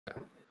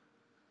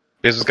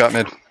Basil's got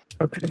mid.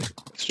 Okay.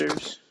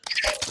 Stairs.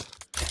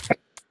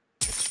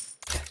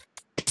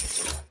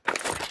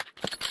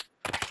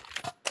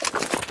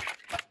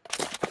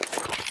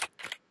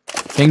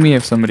 Ping me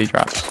if somebody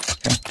drops.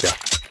 Okay.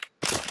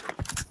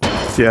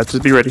 Yeah,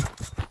 just be ready.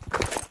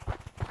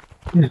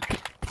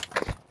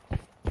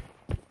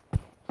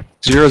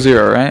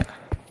 0-0, right?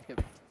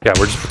 Yeah,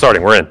 we're just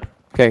starting. We're in.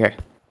 Okay, okay.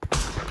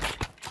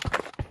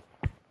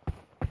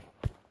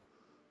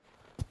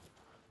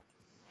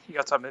 You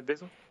got top mid,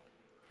 Basil?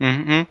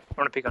 Mm-hmm. I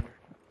want to peek under.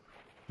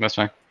 That's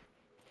fine.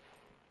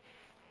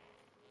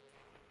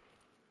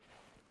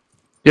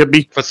 Yeah,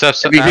 B.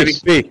 Footsteps. B, B, Nice.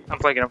 B, B. I'm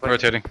flanking,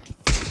 Rotating.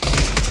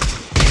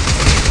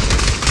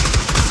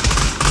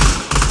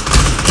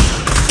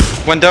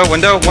 Window. One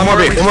more.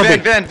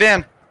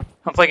 Van.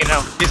 I'm flanking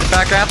now. He's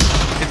back ramps.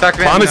 He's back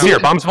van. Bomb is here.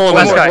 Bomb's pulling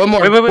One in.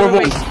 more. One more.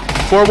 Wait.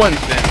 4-1.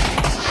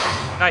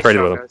 Nice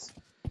Traded job, with him. guys.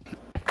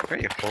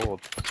 Pretty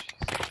hold.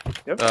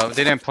 Yep.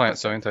 They didn't plant,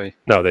 so I can tell you.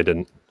 No, they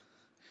didn't.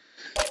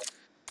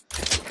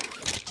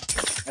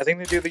 I think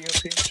they do the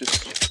UMP,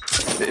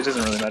 just... It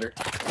doesn't really matter.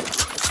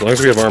 As long as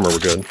we have armor, we're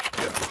good.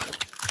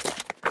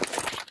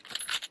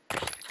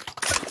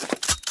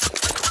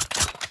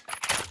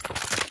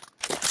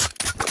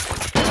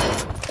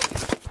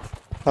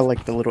 I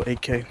like the little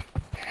AK.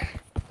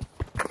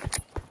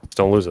 Just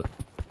don't lose it.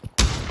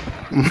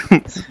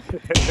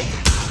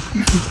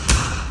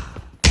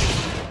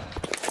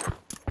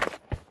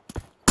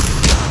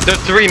 They're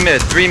three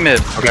mid.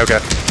 Okay.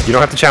 You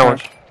don't have to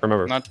challenge.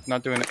 Remember.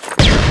 Not doing it.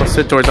 Let's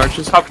sit towards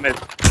arches. Top mid.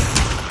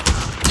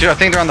 Dude, I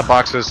think they're on the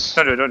boxes.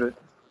 Don't do it.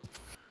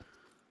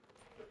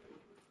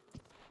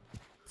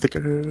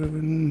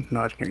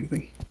 No, I didn't hear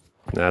anything.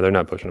 Nah, they're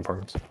not pushing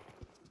apartments. I'm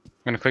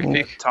gonna quick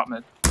peek. Top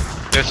mid.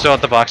 They're still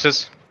at the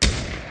boxes.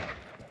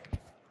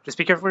 Just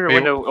be careful with your Hey,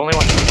 window. Only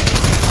one.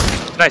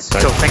 Nice.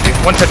 Go. Thank you.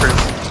 One pepper.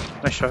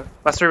 Nice shot.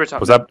 Last three were top.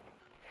 Was that?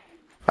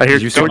 I hear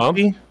Did you see towards bomb?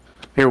 B.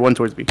 I hear one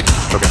towards B.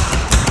 Okay.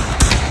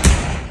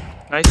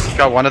 Nice.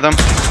 Got one of them.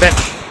 Bench.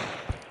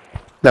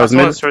 That was Last one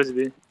mid. was towards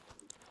B.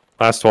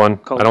 Last one.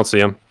 Cool. I don't see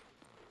him.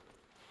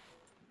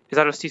 Is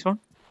that a T-spawn?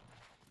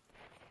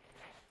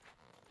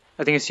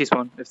 I think it's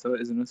T-spawn, if so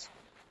it isn't this.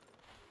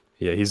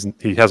 Yeah,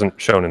 he hasn't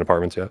shown in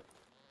apartments yet.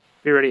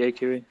 Be ready,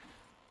 AQE.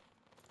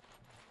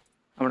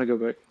 I'm gonna go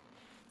back.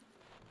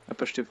 I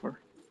pushed too far.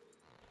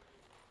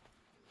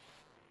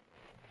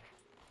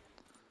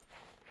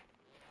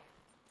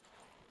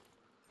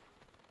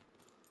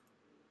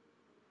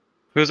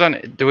 Who's on?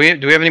 Do we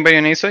have anybody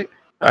on A site?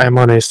 I am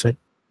on A site.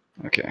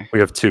 Okay. We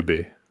have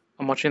 2B.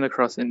 I'm watching the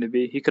cross into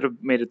B. He could have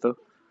made it though.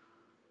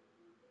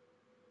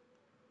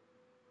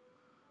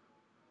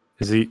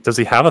 Does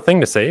he have a thing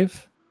to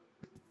save?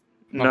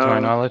 Not to my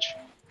knowledge.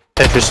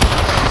 Tetris.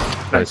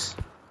 Nice.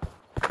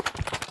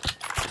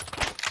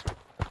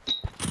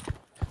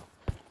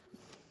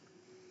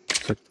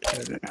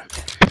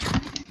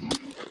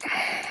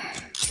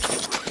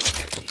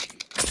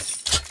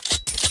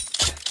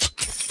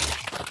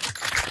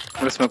 I'm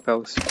gonna smoke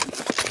palace.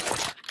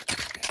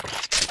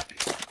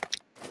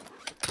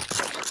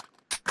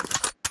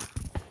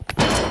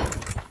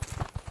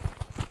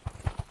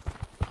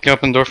 Can you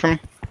open the door for me?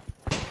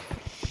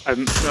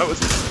 That was.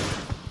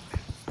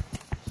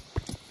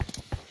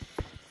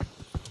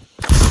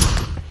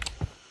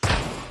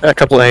 A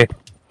couple A.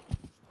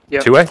 Yeah.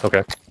 2A?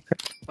 Okay.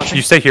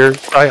 You stay here.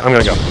 I'm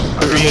gonna go.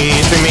 Three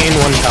main,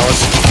 one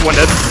palace. One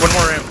dead. One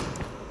more ramp.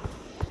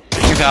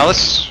 Two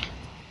palace.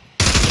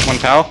 One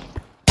pal.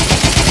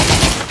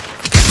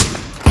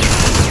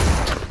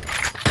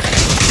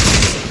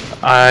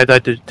 I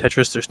did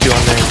Tetris. There's two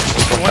on there.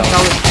 One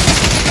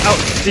palace. Out.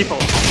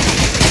 Default.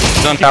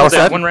 Done. Default Palace dead.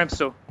 dead? One ramp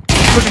still.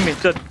 Pushing me.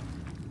 Dead.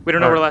 We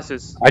don't know where last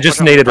is. I just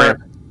Watch out. naded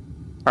ramp.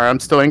 Alright, I'm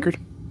still anchored.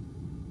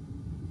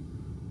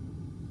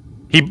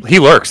 He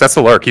lurks. That's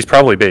the lurk. He's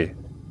probably B.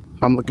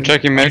 I'm looking.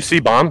 Checking Do you mid. see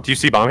bomb? Do you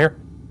see bomb here?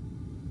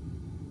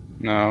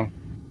 No.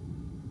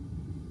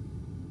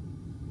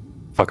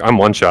 Fuck, I'm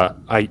one shot.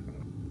 You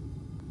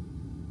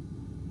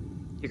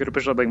could have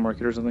pushed up like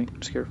market or something.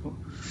 Just careful.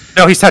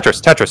 No, he's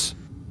Tetris.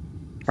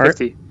 Alright.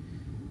 50.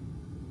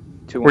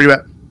 2-1. Where you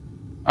at?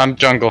 I'm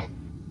jungle.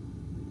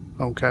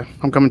 Okay,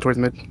 I'm coming towards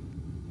mid.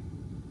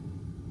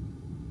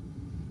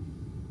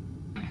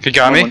 If you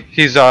got me, One.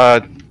 he's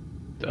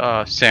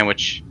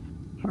sandwich.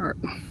 Alright.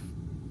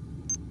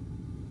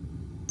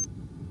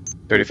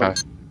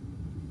 35.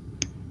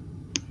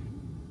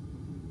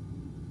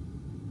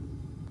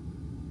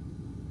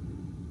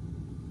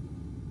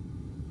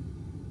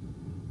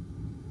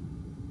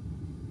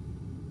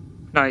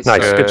 Nice. Nice,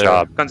 Good. good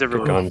job. Guns Good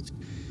everywhere. guns.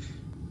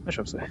 I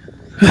should say.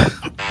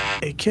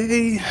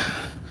 AK.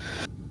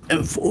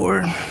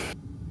 M4.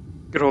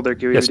 Good hold there,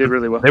 Kiwi. Yes, you did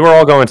really well. They were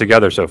all going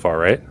together so far,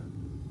 right?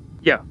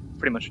 Yeah,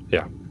 pretty much.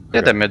 Yeah. They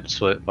had that mid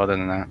split. Other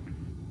than that,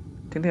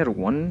 I think they had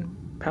one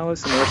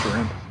palace and the rest were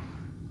ramp.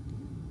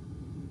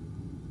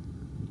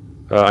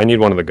 I need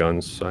one of the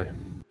guns. Okay.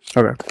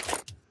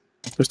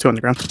 There's two on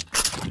the ground.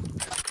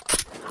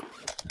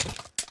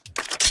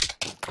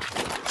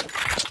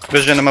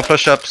 vision. I'm gonna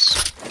push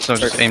ups. So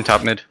just aim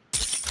top mid.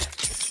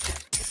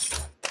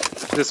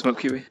 This smoke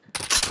Kiwi.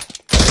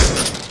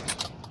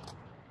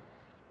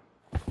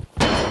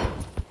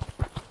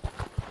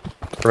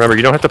 Remember,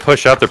 you don't have to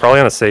push up. They're probably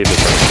on a save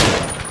this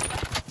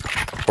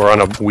time. Or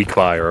on a weak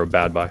buy or a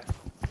bad buy.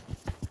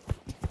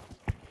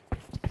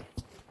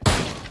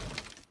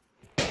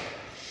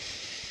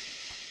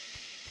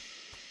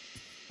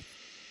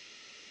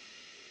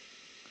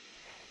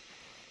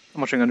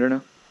 I'm watching under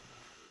now.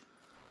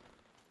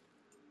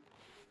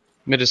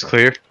 Mid is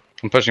clear.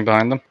 I'm pushing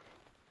behind them.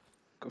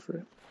 Go for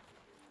it.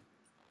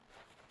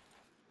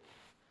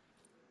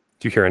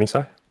 Do you hear any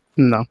side?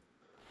 No.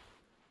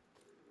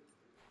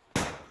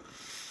 Is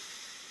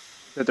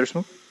that their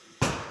smoke?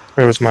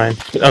 Where was mine?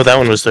 Oh, that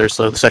one was there,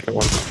 so the second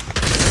one.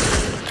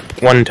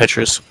 One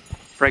Tetris.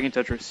 Fragging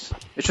Tetris.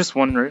 It's just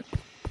one, right?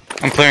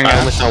 I'm clearing I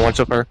only out. saw one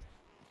so far.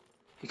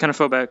 He kind of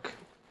fell back.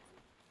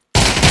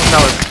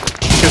 Tower.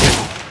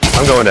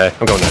 I'm going A.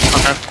 I'm going A.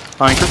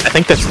 Okay. I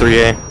think that's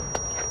 3A.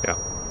 Yeah.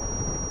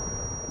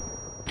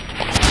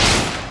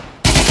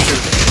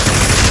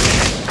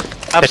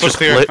 Absolute just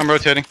clear. lit. I'm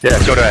rotating. Yeah,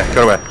 go to A.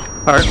 Go to A.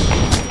 Alright.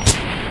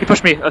 He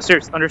pushed me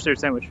upstairs, understairs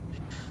sandwich.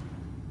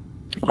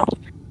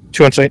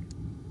 2 on site.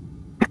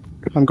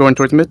 I'm going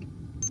towards mid. Do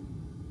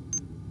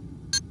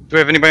we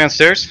have anybody on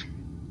stairs?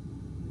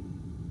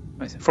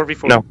 Nice.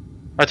 4v4. No.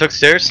 I took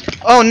stairs.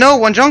 Oh no,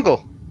 one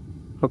jungle.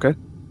 Okay.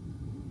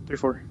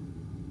 3-4.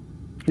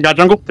 You got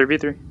jungle?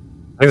 3v3. I think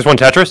there's one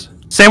Tetris.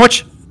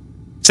 Sandwich!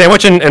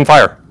 Sandwich and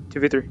fire.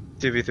 2v3.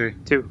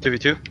 2v3. 2.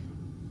 2v2.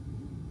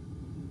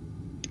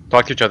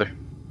 Talk to each other.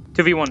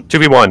 2v1.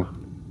 2v1.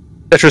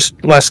 Tetris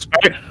last.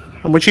 Alright.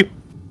 I'm with you.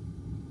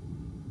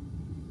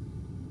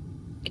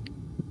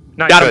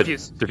 Nice. Got it.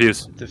 Defuse.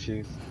 Diffuse.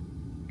 Defuse.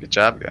 Good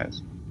job,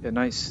 guys. Yeah,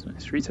 nice.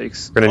 Nice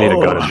retakes. We're gonna need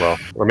a gun as well.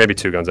 Or maybe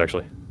 2 guns,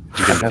 actually.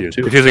 You can have defuse.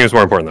 2. Defusing is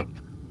more important,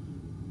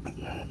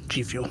 though.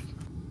 G fuel.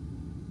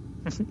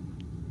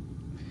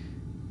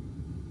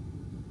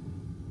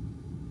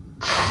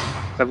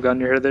 I've gotten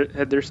your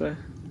head there, Si.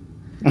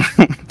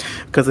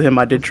 Because of him,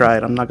 I did try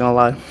it. I'm not gonna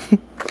lie.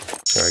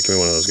 Alright, give me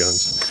one of those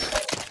guns.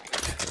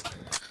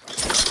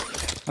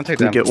 I'll take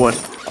You that. get one.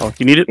 Oh,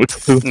 you need it?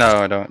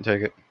 No, I don't.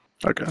 Take it.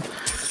 Okay.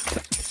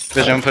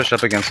 Vision pushed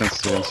up again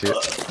since you didn't see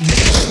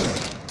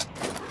it.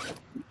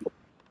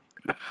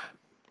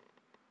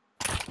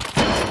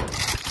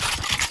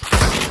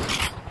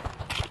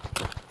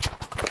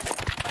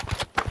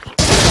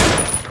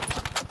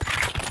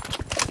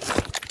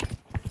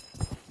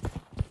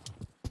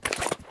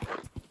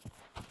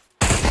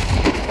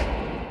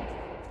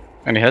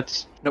 Any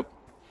hits? Nope.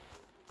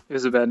 It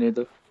was a bad nade,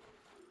 though.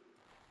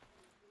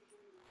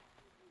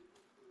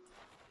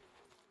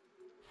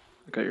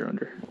 I got your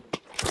under.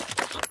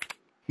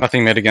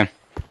 Nothing mid again.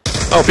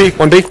 Oh, B.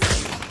 1B.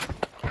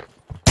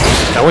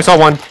 I only saw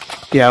one.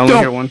 Yeah, I only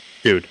hear one.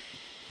 Dude.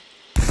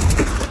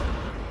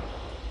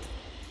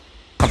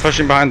 I'm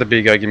pushing behind the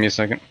B guy. Give me a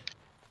second.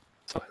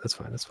 That's fine. That's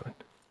fine. That's fine.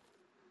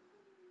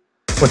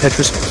 One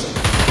Tetris.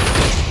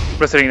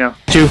 Rotating now.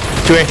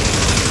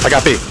 2A. I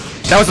got B.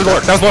 That was the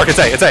Lork. That was Lork. It's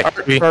A. It's A.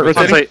 B. On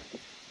Rotating. site.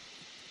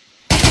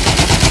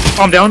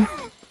 Oh, I'm down.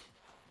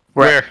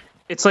 Where?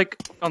 It's like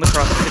on the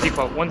cross. The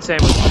default. One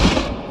sandwich.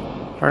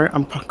 Alright,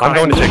 I'm I'm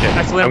going to take it.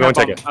 Actually, I'm let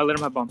going him to take have bomb. it. I let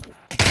him have bomb.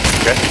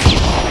 Okay.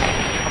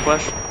 I'll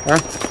flash.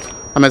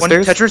 I'm at One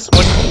stairs. Tetris,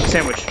 one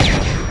sandwich.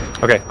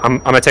 Okay. I'm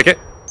gonna take it.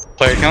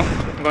 Player count?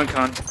 I'm going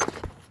con.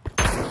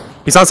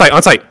 He's on site.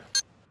 On site.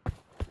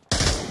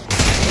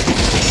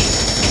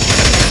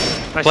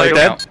 Nice Player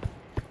kill. count.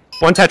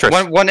 One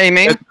Tetris. One A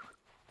main?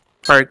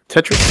 Alright,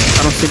 Tetris.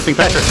 I don't see anything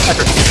back.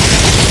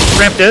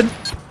 Ramp dead.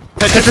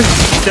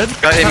 Tetris dead.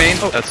 Got A main?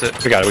 Oh. That's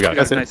it. We got it. We got it.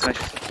 That's it. Nice, nice.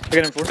 I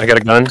got him 4. I got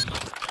a gun.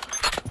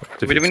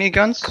 Do we need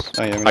guns?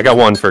 Oh, yeah, we I need- got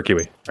one for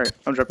Kiwi. Alright,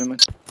 I'm dropping mine.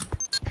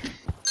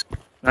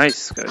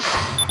 Nice, guys.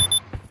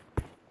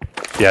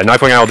 Yeah,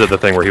 Knifewing Owl did the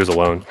thing where he was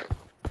alone.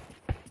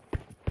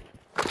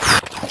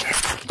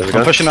 There we I'm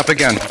go. pushing up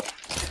again.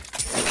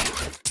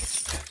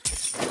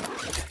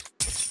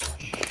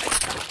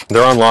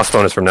 They're on lost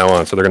bonus from now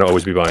on, so they're gonna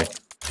always be buying.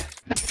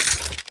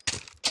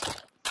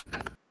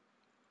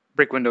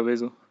 Break window,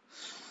 Basil.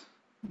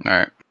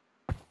 Alright.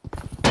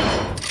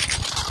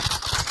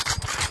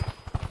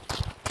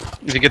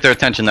 If you get their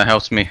attention, that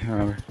helps me.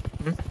 Remember.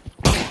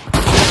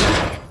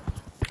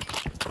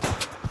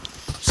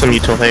 Some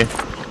util hay.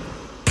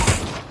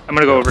 I'm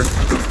gonna go over.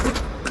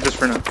 Just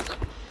for now.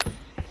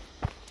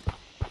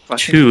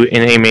 Flashing. 2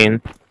 in A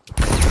main.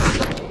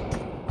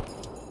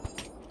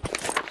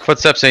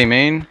 Footsteps A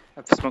main.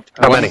 I've smoked.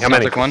 How One, many? How sounds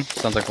many? like one.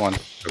 Sounds like one.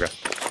 Okay.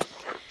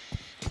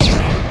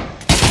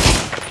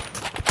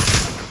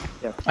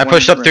 Yeah, I one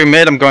pushed up ramp. through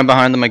mid. I'm going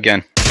behind them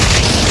again.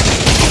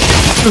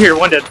 2 here,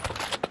 1 dead.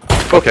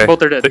 Both, Okay.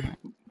 both are dead.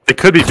 They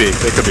could be B.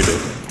 They could be B.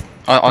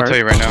 I'll tell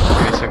you right now.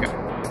 Give me a second.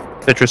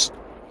 Tetris.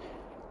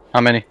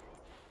 How many?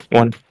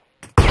 1.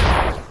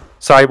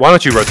 Sai, why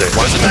don't you rotate?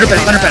 Why don't you-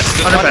 Underpass, underpass,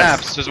 There's one underpass.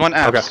 apps. There's one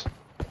apps.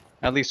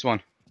 At least one.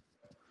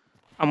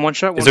 I'm one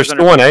shot. Is there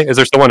still one A? Is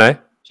there still one A?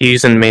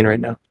 He's in main right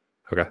now.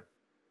 Okay.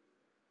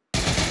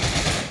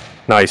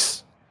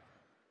 Nice.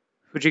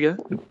 Who'd you get?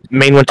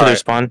 Main went to their Alright.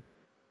 spawn.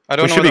 I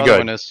don't We know should what the be other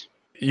good. one is.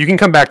 You can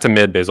come back to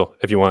mid, Basil,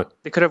 if you want.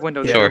 They could have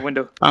windows. Yeah. They Sure. have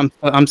window.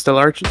 I'm still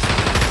arches.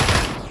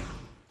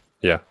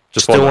 Yeah,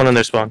 just Still one. one on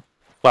their spawn.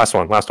 Last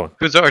one, last one.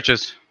 Who's the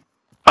arches?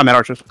 I'm at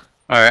arches.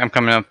 Alright, I'm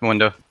coming up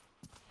window.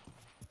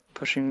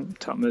 Pushing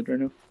top mid right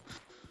now.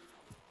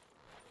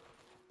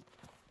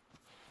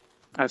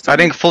 I have I time.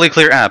 didn't fully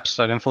clear apps.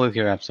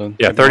 So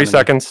Yeah, 30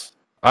 seconds.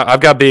 I've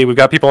got B. We've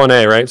got people on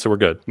A, right? So we're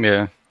good.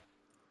 Yeah.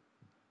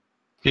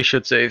 He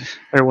should save.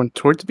 Everyone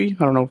towards B.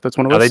 I don't know if that's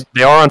one of Yeah, us.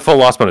 they are on full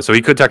loss bonus, so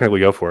he could technically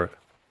go for it.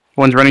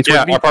 One's running towards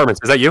Yeah, B.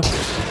 apartments. Is that you?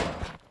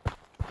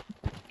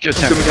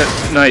 Just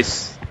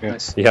Nice. Yeah.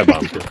 Nice. He had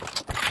bombs. Too.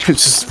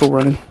 It's just full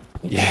running.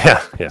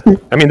 Yeah, yeah.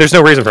 I mean, there's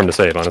no reason for him to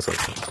save, honestly.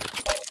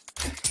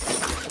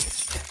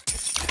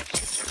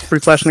 Free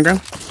flash on the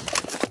ground.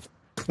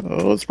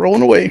 Oh, it's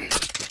rolling away.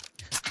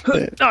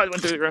 No, I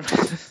went through the ground.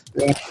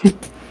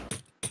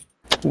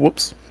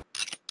 Whoops.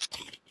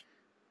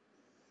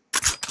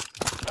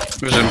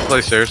 Vision,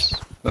 play stairs.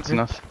 That's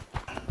enough.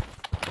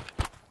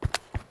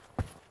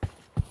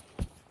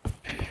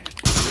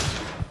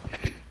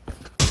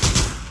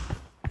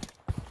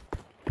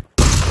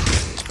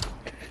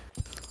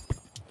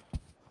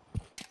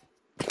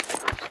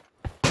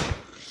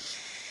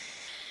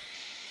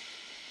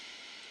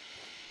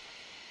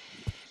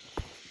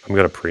 I'm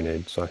gonna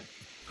pre-nade, so I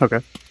Okay.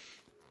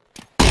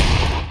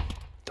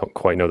 don't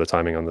quite know the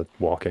timing on the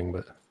walking,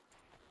 but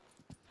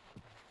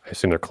I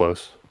assume they're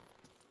close.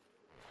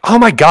 Oh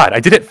my god, I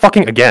did it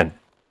fucking again.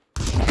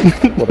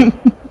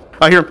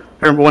 I hear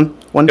him.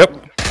 One. Yep.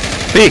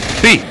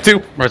 B,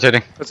 2.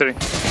 Rotating. That's it.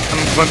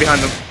 I'm going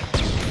behind them.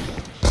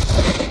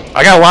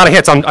 I got a lot of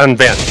hits on Van.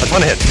 A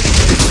ton of hits.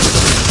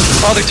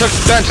 Oh, they took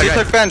bench. They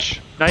Okay. took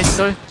bench. Nice,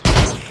 sorry.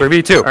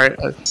 3v2. All right.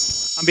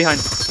 I'm behind.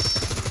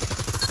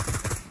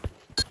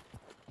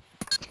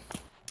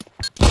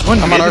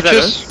 I'm on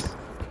arches.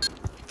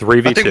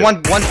 3v2. I think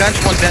one bench,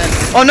 one bench.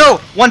 Oh no!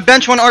 One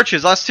bench, one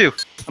arches. Last two.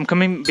 I'm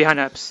coming behind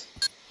apps.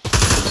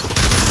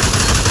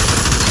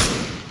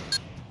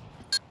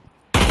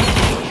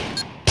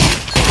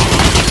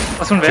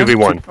 Last one, Van?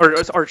 2v1. Or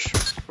it's Arch.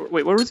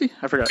 Wait, where was he?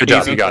 I forgot. Good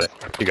job. Easy. You got it.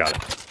 You got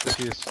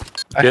it.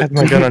 I had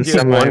my gun on You had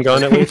semi. one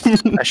gun at least.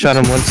 I shot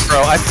him once.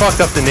 Bro, I fucked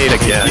up the nade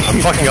again.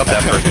 I'm fucking up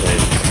that first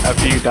nade.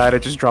 After you died, I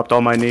just dropped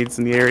all my nades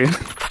in the area.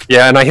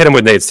 Yeah, and I hit him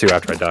with nades too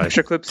after I died.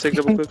 Extra clips, take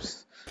double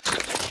clips.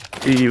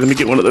 Hey, let me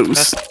get one of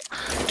those.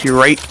 To your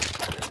right.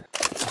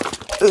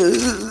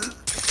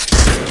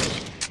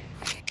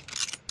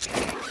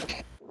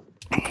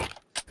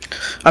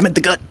 I'm at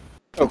the gut.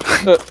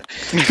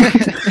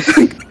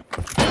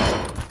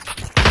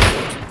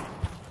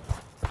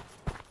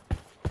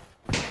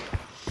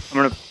 I'm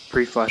gonna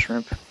pre-flash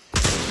ramp.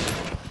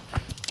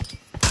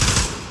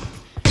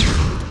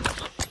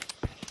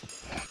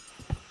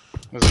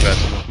 That was a bad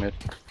smoke mid.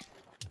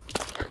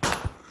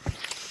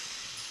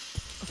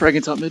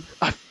 Fragging top mid.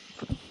 Ah,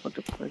 fucked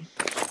up frag.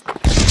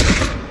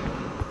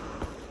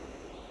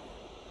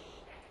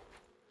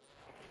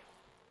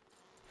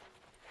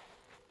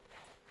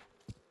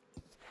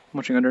 I'm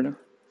watching under now.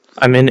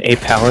 I'm in a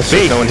palace.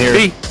 B, No one here.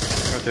 B.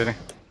 Rotating.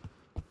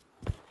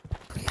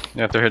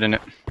 Yeah, they're hitting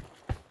it.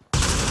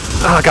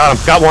 Ah, got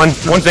him. Got one.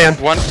 One Van.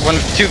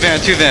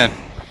 Two van.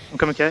 I'm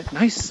coming, cat.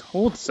 Nice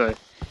hold side.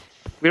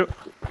 We don't.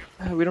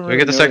 We don't. Did we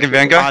get the know second actually.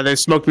 van guy? They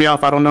smoked me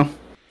off. I don't know.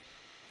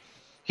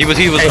 He was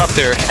up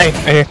there.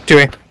 Hey,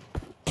 2A.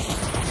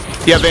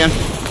 Yeah, Van.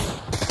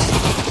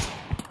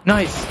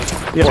 Nice.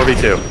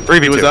 4v2.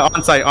 3v2. He was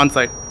on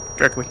site,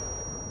 directly.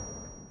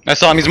 I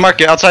saw him. He's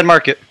market. Outside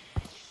market.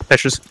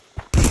 Tetris.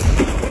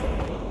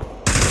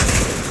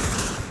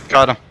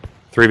 Got him.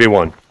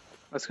 3v1.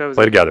 Let's go.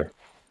 Play together.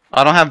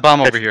 I don't have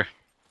bomb over here.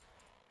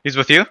 He's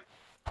with you?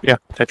 Yeah,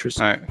 Tetris.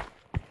 Alright.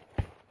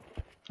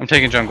 I'm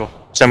taking jungle.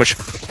 Sandwich.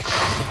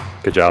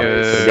 Good job.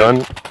 Good.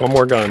 Gun. One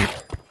more gun.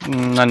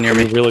 None near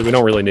me. We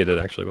don't really need it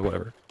actually, but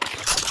whatever.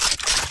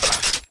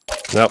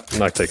 Nope, I'm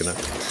not taking that.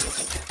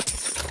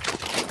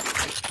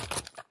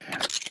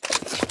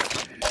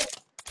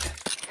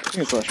 I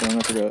think it's flash round.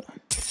 I forgot.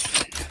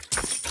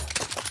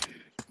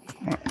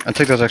 I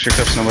take those extra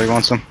clips. Nobody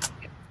wants them.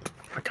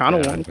 I kind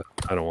of Yeah, want it.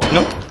 I don't want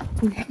Nope.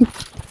 it.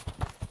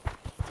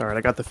 It's alright,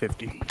 I got the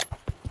 50. You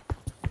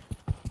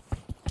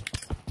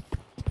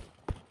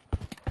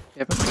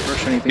haven't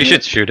rushed anything. You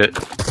should shoot it.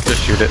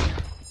 Just shoot it.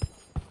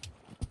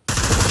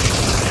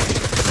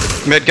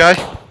 Mid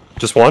guy?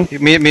 Just one?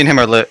 Me and him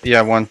are lit.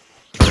 Yeah, one.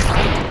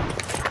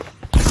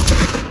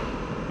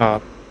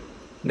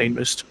 Nade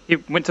missed. He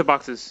went to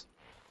boxes.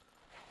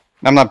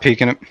 I'm not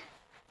peeking it.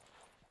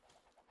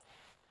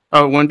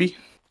 Oh, 1B?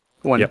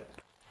 1. Yep.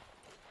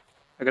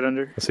 I got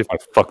under. Let's see if I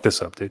fuck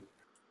this up, dude.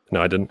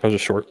 No, I didn't. I was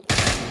just short.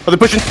 Oh, they're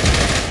pushing.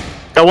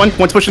 Got one.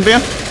 One's pushing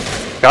Van.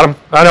 Got him.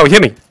 Oh no, he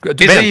hit me. Good.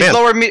 He's Van.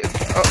 lower me.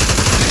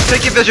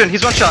 Take your vision.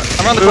 He's one shot.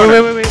 Around the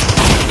corner. Wait.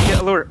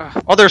 Yeah, lower.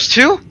 Oh, there's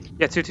two?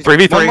 Yeah, two.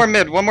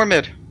 3v3. One more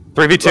mid.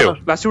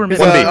 3v2. Last two were mid.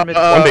 One B. Last two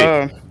were mid.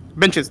 One B.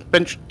 Benches.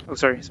 Bench. Oh,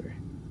 sorry.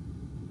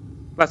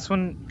 Last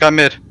one. Got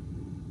mid.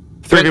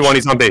 3v1,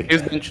 he's on B.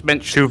 Here's bench.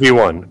 Bench.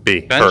 2v1,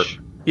 B. Bench? Hurt.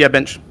 Yeah,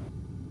 bench.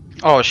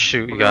 Oh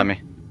shoot, you got me.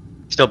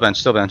 Still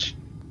bench.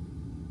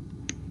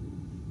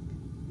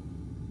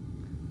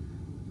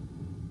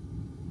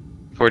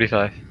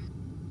 45.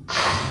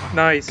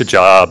 Nice. Good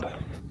job.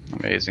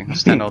 Amazing.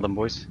 Stand all them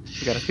boys.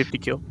 You got a 50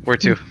 kill. Where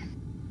to?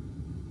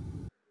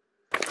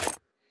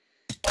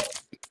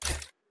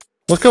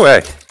 Let's go A.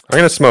 I'm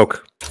gonna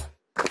smoke.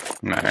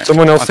 Alright.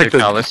 Someone else I'll take the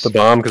Palace.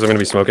 bomb because I'm gonna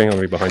be smoking. I'm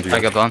gonna be behind you. I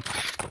got bomb.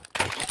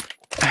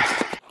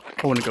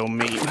 I want to go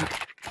meat.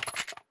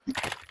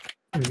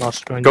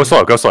 Lost one. Go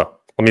slow. Go slow.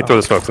 Let me throw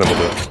the smokes, and then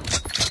we'll do it.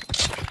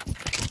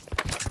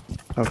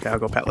 Okay, I'll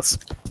go palace.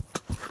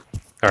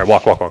 All right,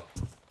 walk.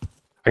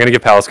 I'm gonna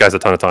give Palace guys a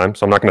ton of time,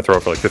 so I'm not gonna throw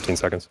it for like 15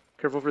 seconds.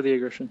 Careful for the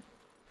aggression.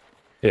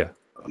 Yeah.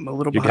 I'm a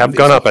little You behind have these.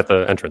 gun up at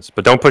the entrance,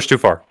 but don't push too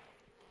far.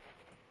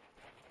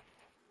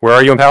 Where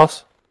are you in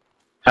Palace?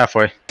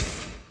 Halfway.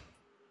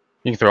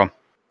 You can throw him.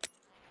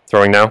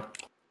 Throwing now.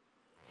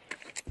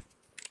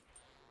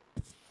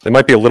 They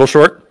might be a little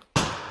short.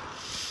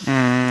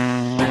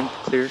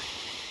 Clear.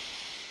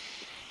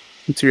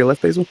 To your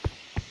left, Basil.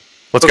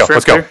 Let's go.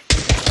 Let's go. Clear.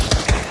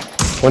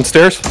 One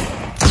stairs.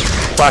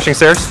 Flashing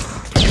stairs.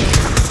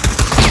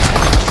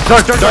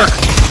 Dark.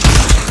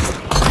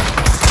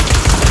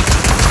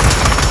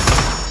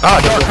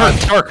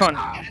 Dark con.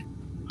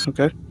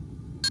 Okay.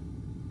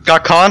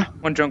 Got con.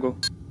 One jungle.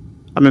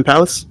 I'm in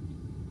palace.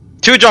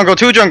 Two jungle.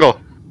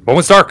 One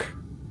was dark.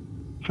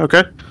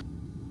 Okay.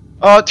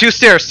 Two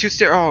stairs.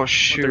 Oh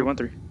shoot.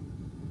 1-3.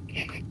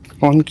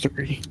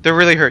 1-3. They're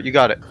really hurt. You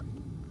got it.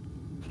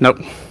 Nope.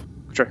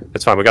 Sure.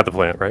 It's fine. We got the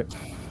plant, right?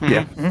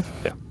 Yeah.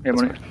 Yeah,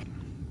 money.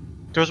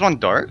 There was one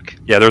dark.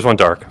 Yeah, there was one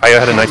dark. I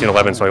had a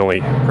 1911, so I only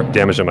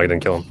damaged him. I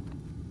didn't kill him.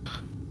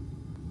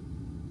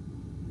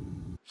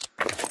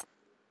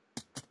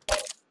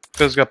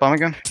 Phil's got bomb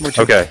again. Where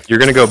to? Okay, you're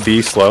gonna go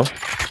B slow.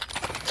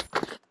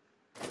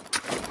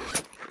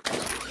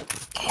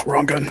 Oh,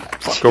 wrong gun.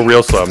 Go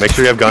real slow. Make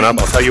sure you have gun up.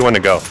 I'll tell you when to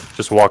go.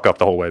 Just walk up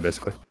the whole way,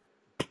 basically.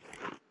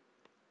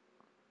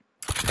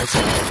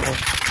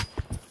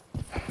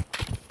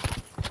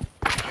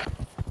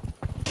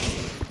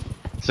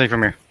 Stay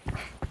from here.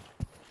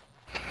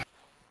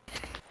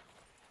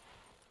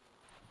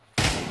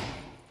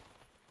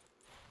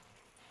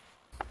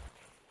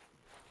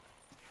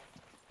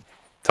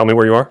 Tell me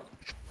where you are.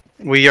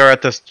 We are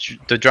at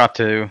the drop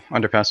to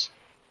underpass.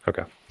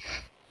 Okay.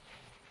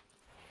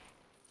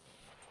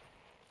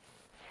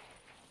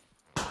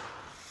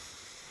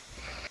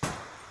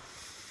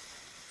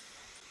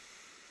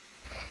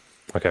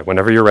 Okay,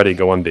 whenever you're ready,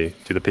 go on B.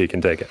 Do the peek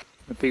and take it.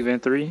 Big van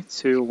 3,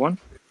 2, 1.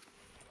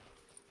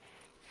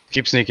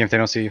 Keep sneaking if they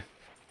don't see you.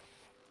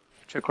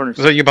 Check corners.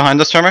 Was that you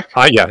behind us, Tarmac?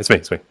 Hi, yeah, it's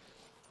me.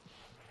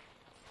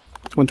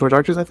 One towards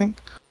archers, I think.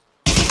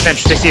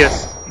 Bench, they see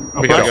us.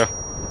 We gotta go.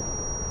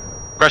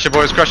 Crush it,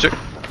 boys. Crush it.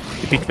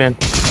 Peak man.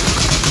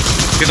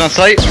 He's on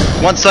site.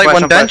 One site, Flash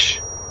one on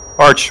bench.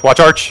 Arch, watch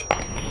Arch.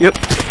 Yep.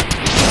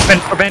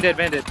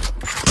 Bandit.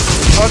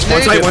 One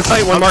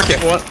site, one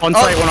market. One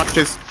site, one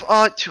archers.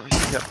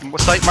 Yeah.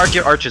 Site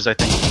market arches, I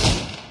think.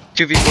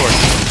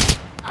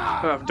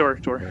 2v4. Door.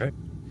 Alright.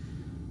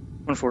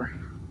 1-4.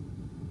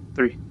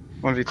 3.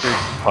 1v3.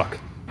 Fuck.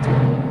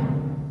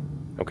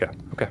 Okay.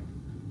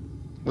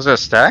 Was that a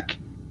stack?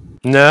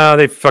 No,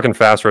 they fucking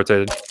fast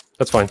rotated.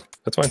 That's fine.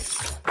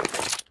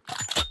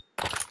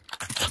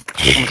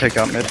 I'm gonna take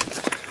out mid.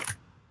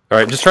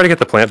 Alright, just try to get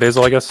the plant,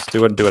 Basil, I guess.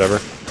 Do whatever.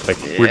 Like,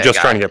 we're Yeah, just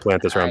got trying to it. get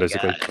plant this round,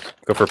 basically.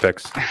 Go for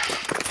picks.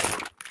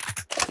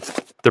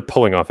 They're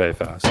pulling off A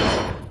fast.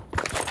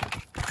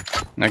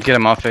 Now get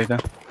him off A then.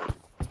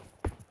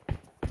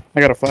 I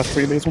got a flash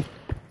for you, Basil.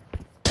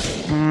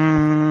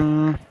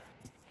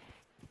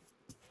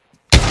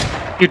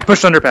 You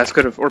pushed underpass,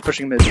 could've, or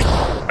pushing mid.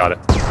 Got it.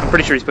 I'm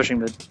pretty sure he's pushing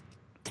mid.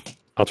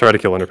 I'll try to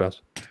kill underpass.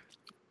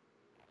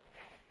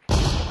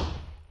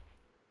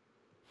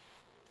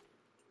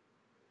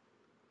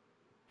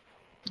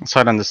 Let's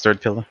hide on this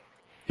third pillar.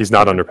 He's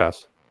not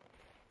underpass.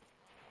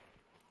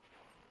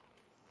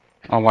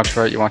 I'll watch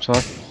right, you watch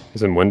left.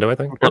 He's in window, I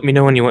think. Let me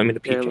know when you want me to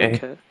peek Yeah, A.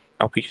 look at.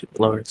 I'll peek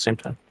lower at the same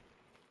time.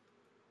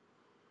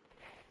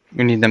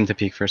 We need them to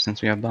peek first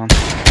since we have bomb.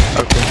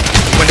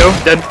 Window,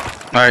 dead.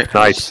 Alright,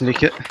 Nice.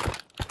 sneak it.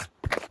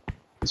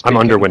 Let's I'm peek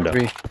under in. window.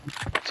 3,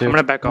 2, I'm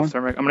gonna back off, 1.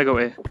 Thermic. I'm gonna go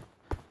A.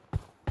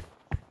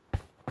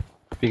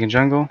 Peek in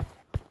jungle.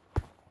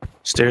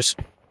 Stairs.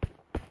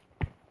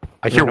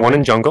 I hear one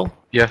in jungle.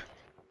 Yeah.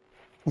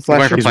 I'll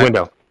flash For He's plant.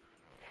 window.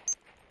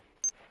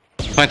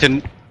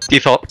 Planted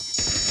default.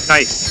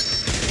 Nice.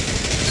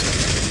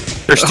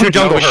 There's two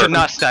jungle we hurt. should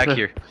not stack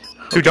here.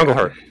 Two jungle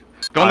hurt.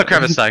 Go on the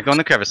crevice side. Go on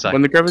the crevice side.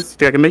 When the crevice,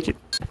 think I can make it?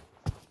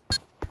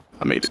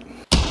 I made it.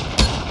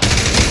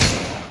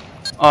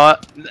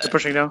 They're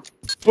pushing now.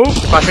 Oh,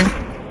 flashing.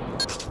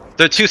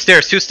 The two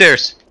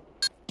stairs.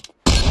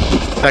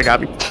 That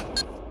got me.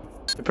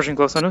 They're pushing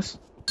close on us.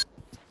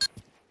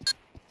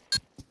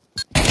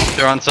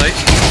 They're on site.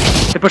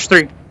 They pushed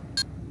 3.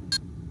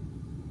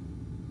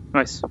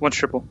 Nice. One's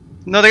triple.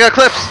 No, they got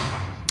clips.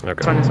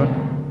 It's fine, it's fine.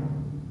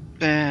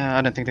 I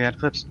didn't think they had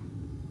clips.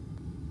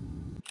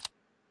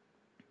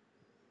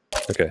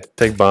 Okay,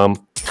 take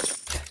bomb.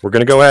 We're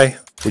gonna go A.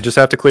 We just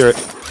have to clear it.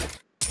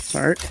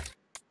 Alright.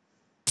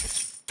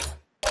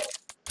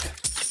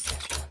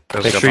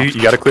 Make sure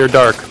you gotta clear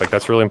dark. Like,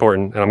 that's really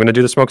important. And I'm gonna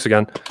do the smokes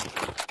again.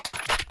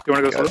 You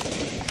wanna go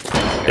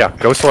slow? Yeah,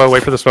 go slow,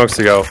 wait for the smokes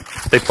to go.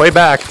 They play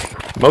back,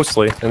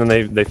 mostly, and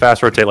then they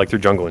fast rotate like through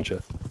jungle and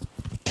shit.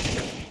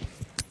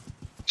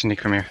 Sneak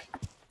from here.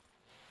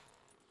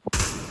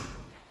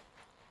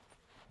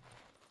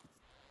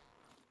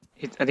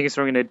 I think he's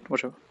throwing a nade.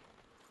 Watch out.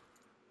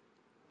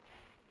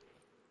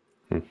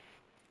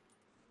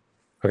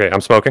 Okay,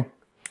 I'm smoking.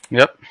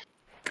 Yep.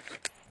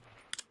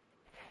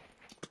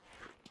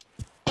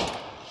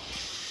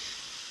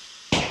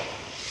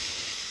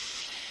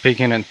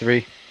 Peeking in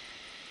 3,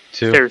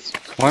 2, Stairs.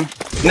 1.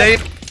 Nate!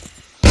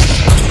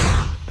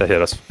 That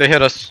hit us. They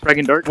hit us.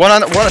 Dragging dark. One, I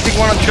think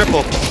one on triple.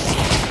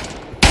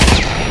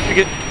 You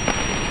get.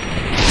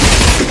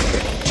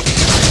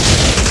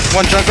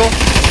 One jungle.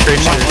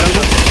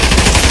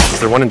 Is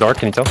there one in dark?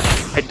 Can you tell?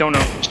 I don't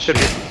know. Should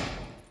be.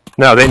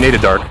 No, they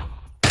needed dark.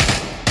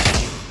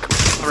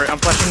 Alright, I'm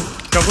flashing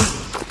jungle.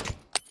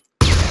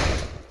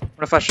 I'm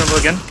gonna flash jungle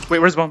again. Wait,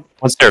 where's bomb?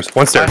 One stairs.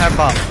 One I stairs. have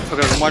bomb.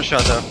 Okay, okay. One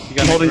shot though. You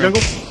got Holding me.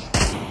 jungle.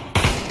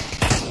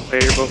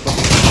 Wait, you're both up.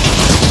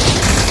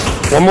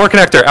 One more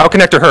connector. Out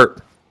connector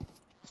hurt.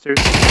 Stairs.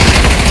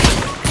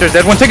 There's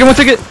dead. One ticket. One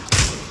ticket.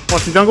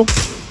 Watching jungle.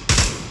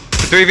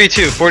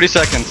 3v2, 40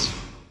 seconds.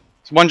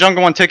 It's one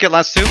jungle, one ticket,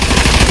 last 2. Yeah.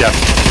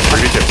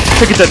 3v2.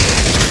 Ticket dead.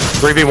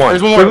 3v1.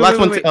 There's one more. Last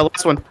one.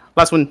 Last one.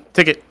 Last one.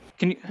 Ticket.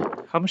 Can you?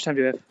 How much time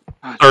do you have?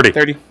 30.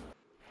 30.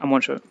 I'm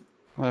one shot.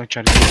 Well,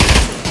 try to...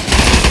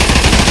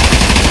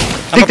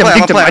 Think them,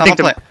 think them, I think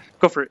them.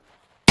 Go for it.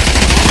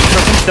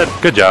 Dead.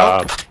 Good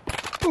job.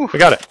 We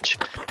got it.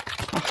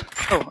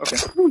 Oh, okay.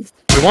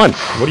 We won.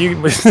 What do you...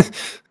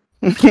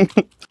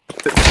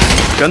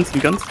 Guns.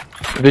 Guns.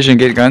 Vision,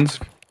 get guns.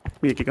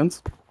 We get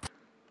guns.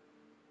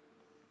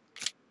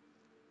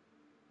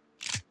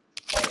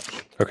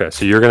 Okay,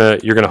 so you're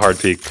gonna hard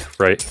peek,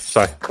 right?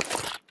 Sorry.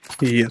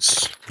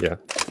 Yes. Yeah.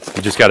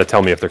 You just gotta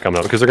tell me if they're coming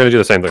up, because they're gonna do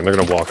the same thing. They're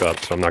gonna walk up,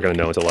 so I'm not gonna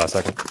know until the last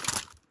second.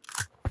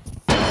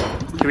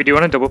 Do you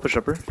want to double push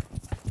upper?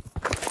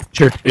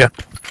 Sure, yeah.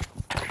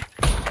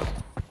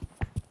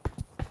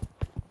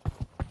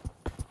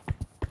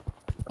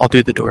 I'll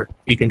do the door.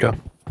 You can go.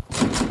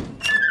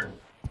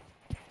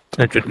 Is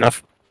that good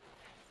enough?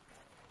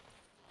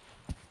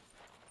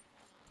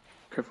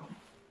 Careful.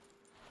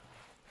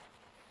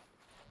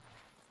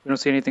 We don't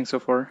see anything so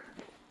far.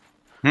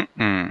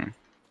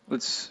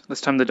 Let's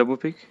time the double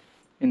peek.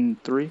 In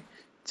 3,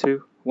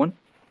 2, 1.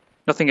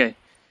 Nothing A.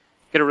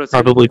 Get a rotate.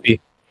 Probably B.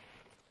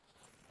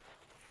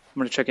 I'm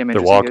gonna check A main.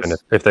 They're to see you walking.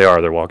 guys. If they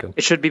are, they're walking.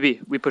 It should be B.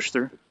 We push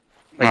through.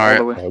 Like Alright.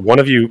 all the way. One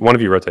of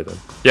you rotate them.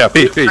 Yeah,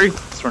 B.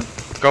 This one.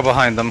 Go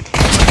behind them.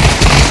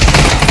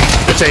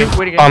 It's A.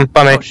 Wait again.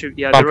 Bomb A. Oh shoot,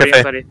 yeah, Bomb they're right cafe.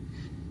 inside A.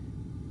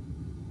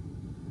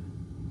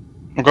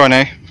 I'm going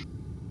A.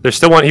 There's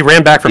still one. He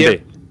ran back from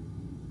B.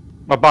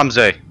 My bomb's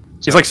A.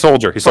 He's like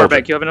soldier. He's Far soldier.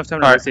 back, you have enough time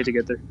to Alright. rotate to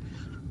get there.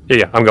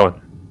 Yeah, I'm going.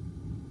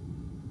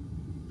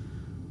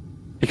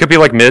 He could be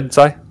like mid,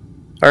 Si.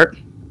 Alright.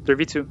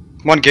 3v2.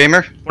 One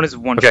gamer. One is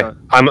one Okay, shot.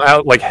 I'm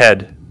out like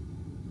head.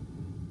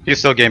 He's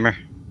still gamer.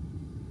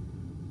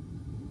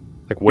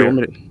 Like where? Oh,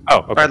 okay.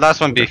 Alright,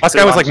 last one B. Last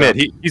guy was like mid.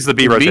 He's the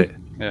B He's B? rotate.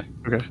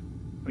 Okay.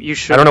 You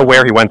should. I don't know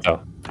where he went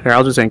though. Here,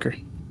 I'll just anchor.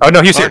 Oh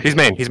no, he's here. He's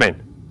main. He's main.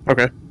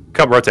 Okay.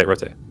 Come, rotate.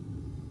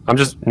 I'm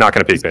just not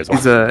gonna peek Basil.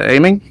 He's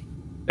aiming.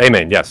 A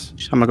main, yes.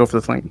 I'm gonna go for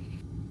the flank.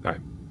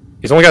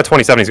 He's only got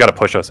 27. He's got to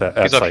push us at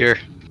He's up site. here.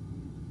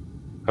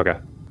 Okay.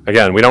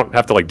 Again, we don't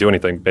have to like do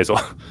anything, Basil.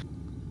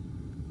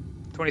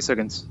 20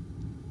 seconds.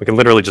 We can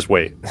literally just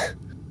wait.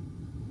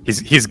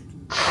 He's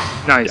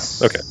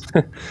Nice. okay.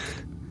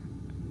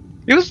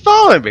 He was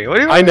following me. What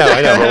do you I know.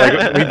 But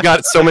like we've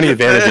got so many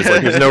advantages.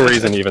 Like there's no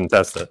reason to even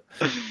test it.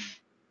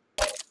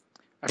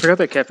 I forgot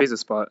that cafe's a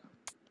spot.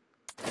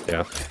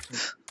 Yeah.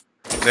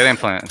 They didn't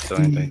plan it, so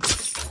anything.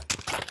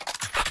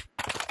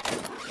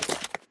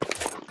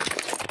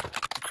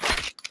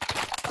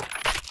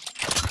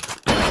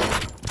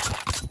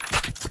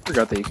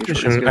 Forgot that you could shoot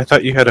Vision, this I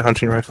thought you had a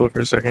hunting rifle for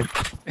a second.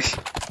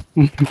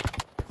 I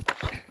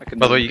could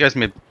By the way, you guys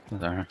made...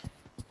 Alright.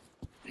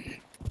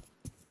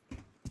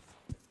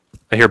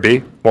 I hear B.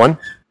 1.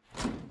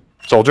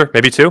 Soldier.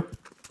 Maybe 2.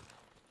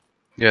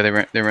 Yeah, they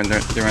ran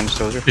the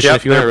soldier. Vision, Yeah,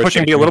 if you wanna they're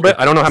pushing rotate, B a little bit.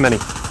 I don't know how many.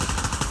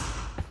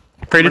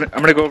 I'm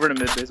gonna go over to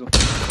mid, Basil.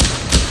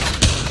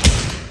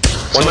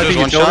 One might be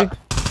Soldier's utility.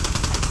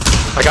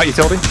 I got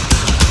utility.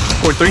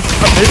 4-3.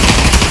 Up mid.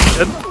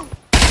 Dead.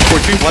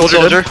 4-2. One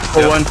soldier.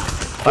 4-1.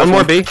 One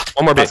more B.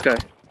 One more B. Last guy.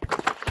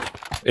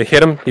 It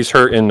hit him. He's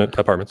hurt in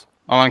apartments.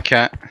 I'm on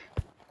cat.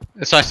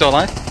 Is Sai still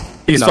alive?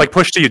 He's No. like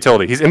pushed to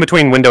utility. He's in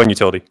between window and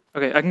utility.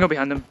 Okay, I can go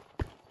behind him.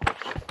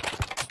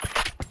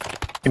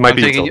 He might I'm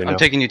be taking, utility now. I'm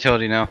taking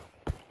utility now.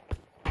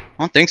 I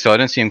don't think so. I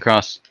didn't see him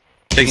cross.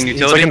 Taking He's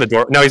utility. like in the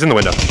door. No, he's in the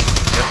window.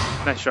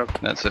 Nice shot.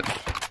 That's it.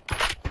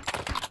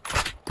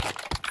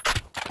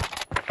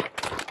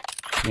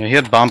 Yeah, he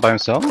had bomb by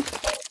himself?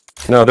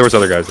 No, there was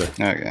other guys there.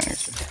 Okay, I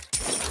see.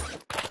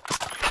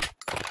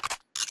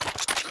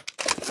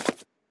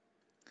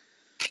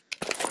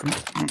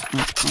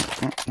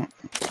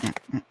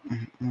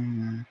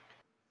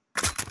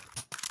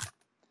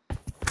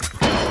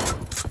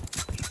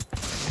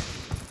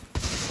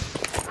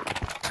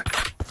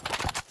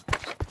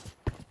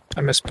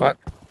 I missed spot.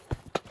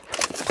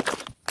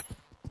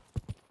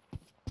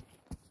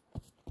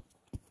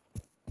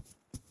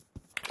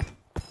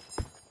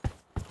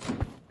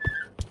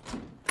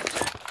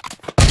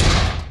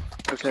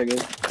 Okay,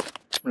 good.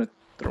 I'm gonna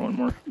throw one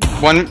more.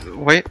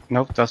 One. Wait.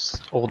 Nope. That's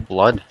old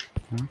blood.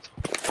 No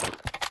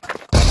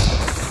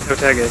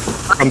tag A.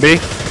 On B.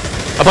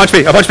 A bunch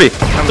B. A bunch B.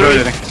 I'm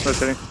rotating.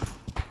 Rotating.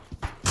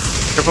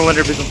 Careful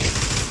under vision.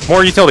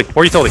 More utility.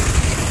 More utility.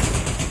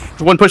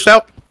 One pushed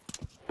out.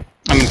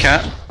 I'm in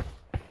cat.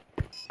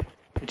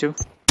 Me too.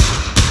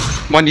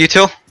 One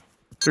util.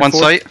 One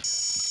 4. site.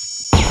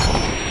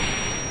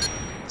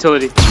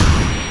 Utility.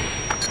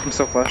 I'm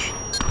still flash.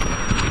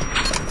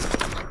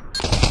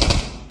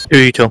 2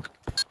 util.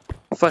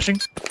 Flashing.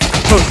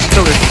 Oh,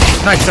 utility.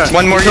 Nice shot.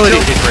 One more utility.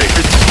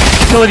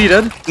 util. Utility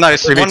dead.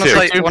 Nice. 3v2. One on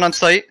site. One on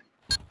site.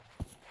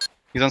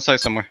 He's on site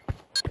somewhere.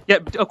 Yeah,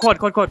 quad.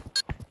 Got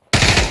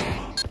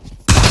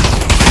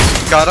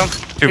him.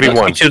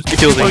 2v1. Utility.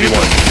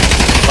 2v1.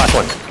 Last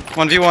one.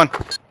 1v1.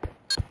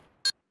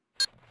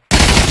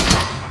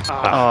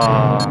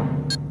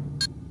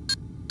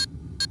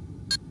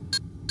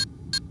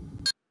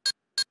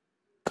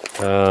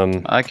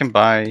 I can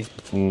buy.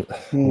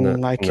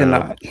 I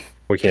cannot.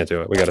 We can't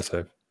do it. We gotta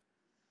save.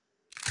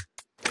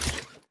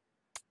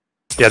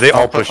 Yeah, they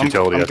all push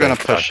utility. I'm I gonna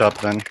think. push up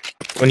then.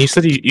 When you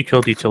said you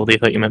killed utility, I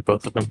thought you meant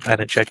both of them. I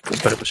hadn't checked,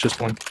 but it was just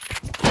one.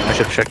 I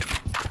should have checked.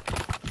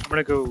 I'm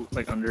gonna go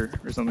like under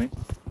or something.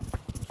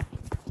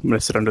 I'm gonna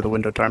sit under the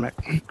window tarmac.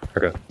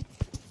 Okay.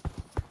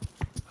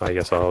 I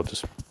guess I'll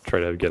just try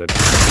to get it.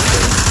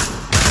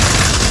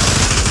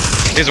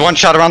 He's one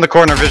shot around the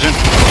corner, vision.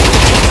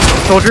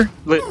 Soldier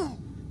lit.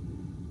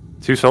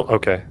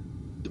 Okay.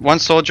 One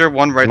soldier,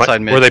 one right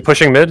side mid. Were they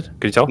pushing mid?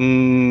 Could you tell?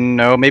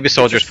 No, maybe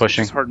soldier's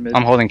pushing. Hard mid.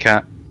 I'm holding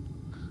cat.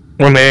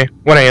 1A.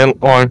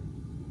 1A on.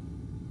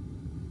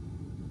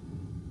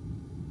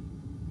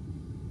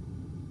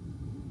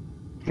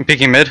 I'm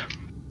peeking mid. I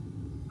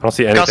don't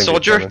see anything. Got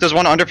soldier. There's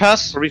one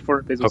underpass.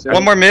 4v4. Basil's Okay.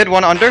 One more mid,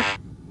 one under.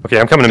 Okay,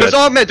 I'm coming to mid. They're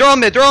all mid. They're all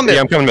mid. They're all mid.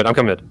 Yeah, I'm coming mid. I'm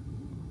coming mid.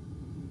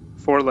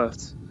 4 left.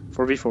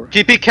 4v4. Can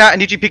you peek cat? I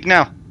need you peek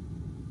now.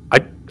 I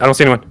don't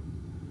see anyone.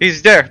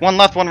 He's there. One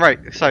left, one right.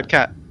 Side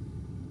cat.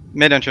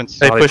 Mid entrance.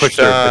 They Oh, they pushed pushed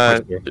through,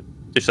 they pushed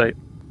to site.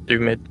 Through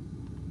mid.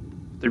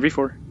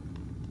 3v4.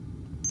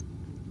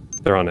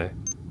 They're on A.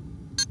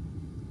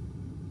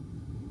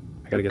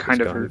 I gotta get Kind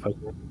this of gun. hurt. If I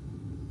can.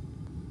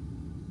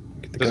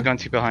 Get the There's a gun.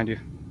 gun two behind you.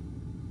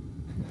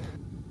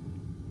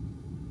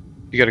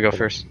 You gotta go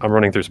first. I'm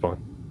running through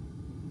spawn.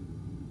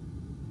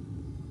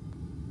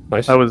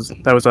 Nice. That was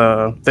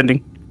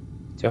Thending.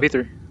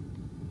 2v3.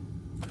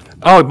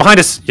 Oh, behind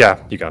us!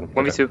 Yeah, you got him.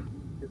 1v2.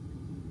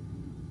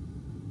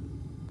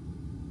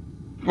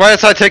 Right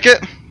outside ticket.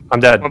 I'm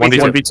dead. 1v2.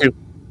 1v2. 1v2.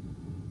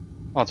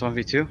 Oh, it's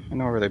 1v2. I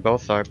know where they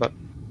both are, but.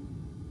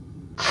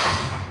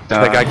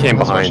 That guy came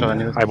That's one behind. shot I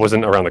needed. I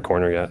wasn't around the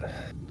corner yet.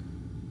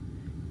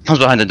 I was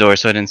behind the door,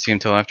 so I didn't see him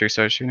until after he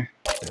started shooting.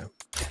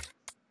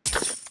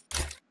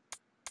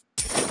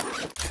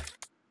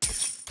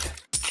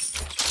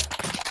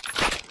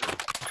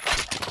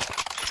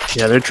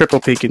 Yeah, they're triple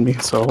peeking me,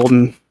 so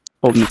holding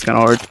it's kind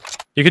of hard.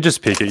 You could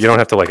just peek it. You don't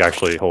have to like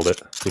actually hold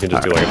it. You can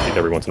just do like a peek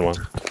every once in a while.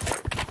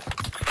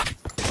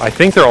 I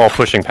think they're all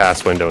pushing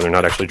past window and they're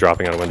not actually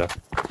dropping out a window.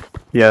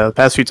 Yeah, the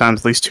past few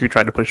times, at least 2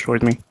 tried to push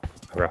towards me.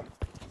 Okay.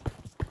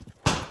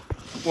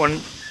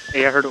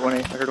 1A. I heard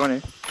 1A. I heard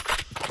 1A.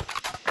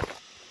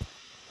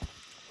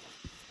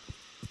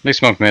 They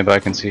smoke mid, but I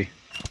can see.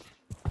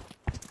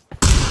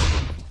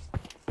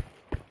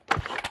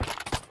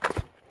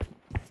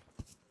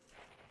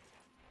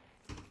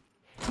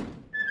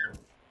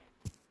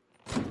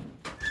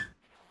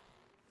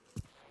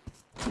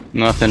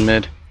 Nothing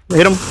mid.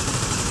 Hit him.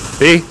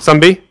 B, some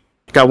B.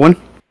 Got one.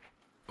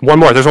 One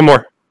more. There's one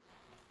more.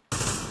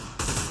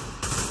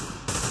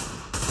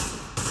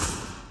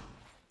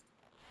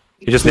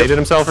 He just naded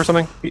himself or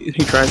something? He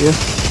tried you.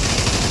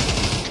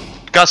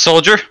 Got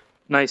soldier.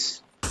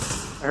 Nice.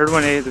 I heard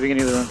 1A at the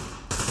beginning of the run.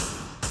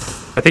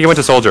 I think he went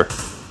to soldier.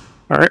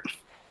 All right.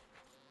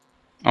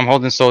 I'm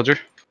holding soldier.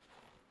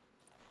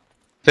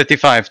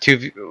 55,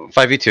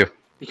 5v2.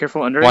 Be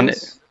careful under. One-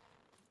 A's.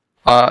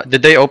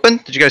 Did they open?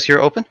 Did you guys hear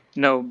open?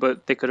 No,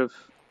 but they could have.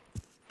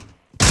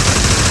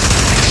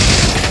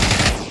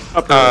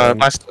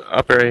 Last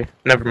upper A.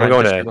 Never mind.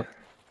 going Just- A.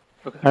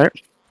 All right.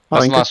 I'll That's the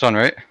link it. last one,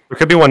 right? There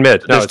could be one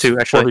mid. No, There's it's two,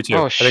 actually. 4v2.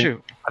 Oh, I think-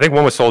 shoot. I think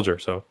one was soldier,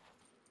 so.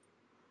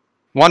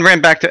 One ran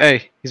back to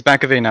A. He's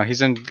back of A now.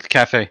 He's in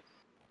cafe.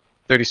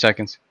 30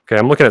 seconds. Okay,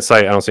 I'm looking at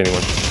site. I don't see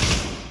anyone.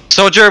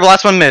 Soldier,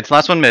 last one mid.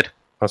 Last one mid.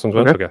 Last one's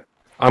mid? Okay. Okay.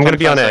 I'm gonna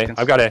be on 25 A. seconds.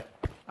 I've got A.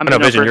 I'm No,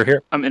 in Vision, upper. you're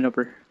here? I'm in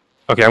upper.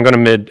 Okay, I'm gonna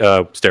mid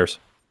stairs.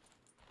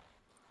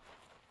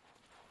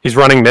 He's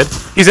running mid.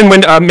 He's in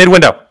mid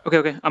window. Okay,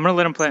 okay. I'm gonna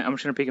let him plant. I'm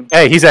just gonna peek him.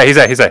 Hey, he's A. He's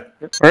A. He's A.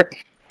 All right.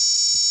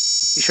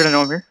 You should have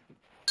known him here.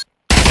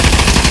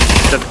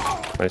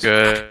 Nice.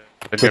 Good.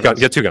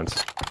 Get 2 guns.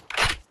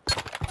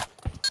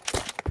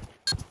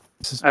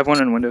 I have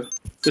one in window.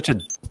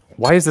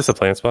 Why is this a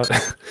plant spot?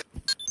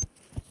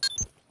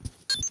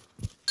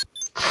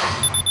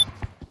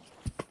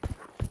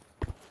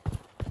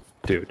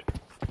 Dude.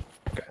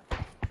 Okay.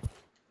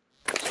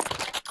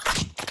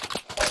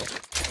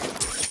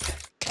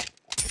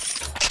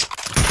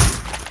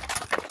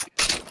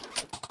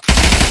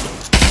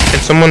 Can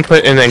someone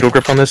put an angle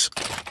grip on this?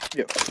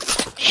 Yep.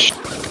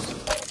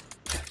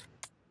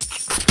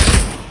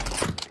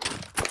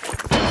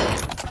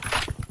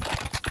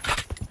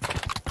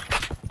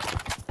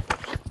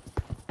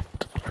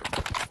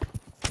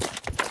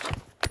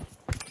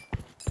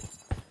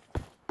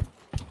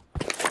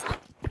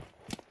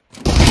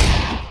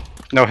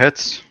 No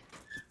hits.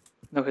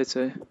 No hits,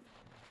 eh?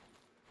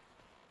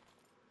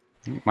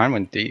 Mine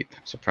went deep.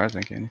 Surprised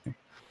I didn't get anything.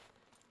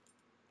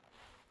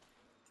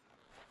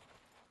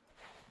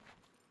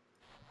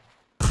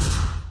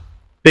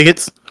 Big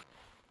hits.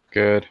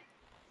 Good.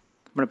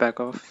 I'm gonna back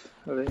off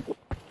of it.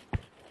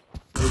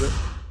 A little bit.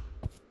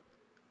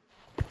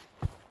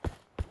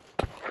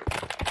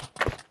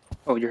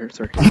 Oh, you're hurt,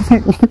 sorry.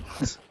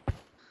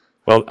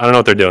 Well, I don't know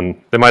what they're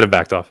doing. They might have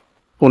backed off.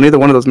 Well, neither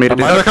one of those made it.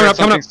 They're coming up,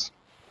 coming up.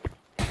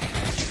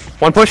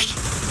 One pushed.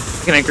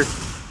 I can anchor.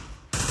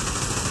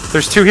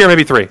 There's 2 here,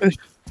 maybe 3.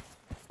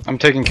 I'm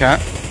taking cat.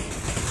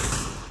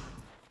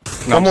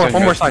 No, One I'm more, staying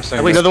one more good. side. I'm staying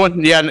At least. good. Another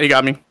one? Yeah, he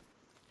got me.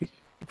 He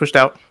pushed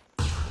out.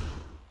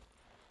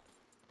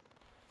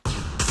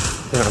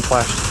 Yeah, I'm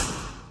flashed.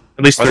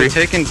 At least Are they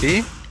 3. taking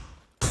B?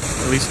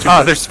 At least 2.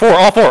 Ah, there's 4.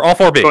 All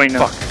 4 B. Going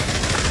now.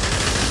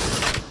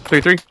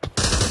 Fuck. 3.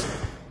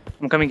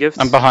 I'm coming gifts.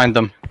 I'm behind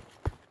them.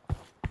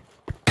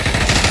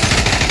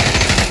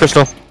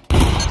 Crystal.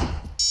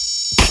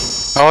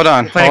 Hold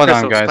on, Planting hold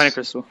crystal. on, guys. Planting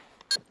crystal.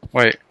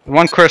 Wait,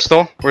 1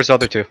 crystal. Where's the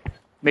other 2?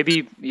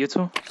 Maybe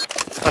Yuto?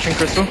 Flashing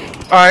crystal.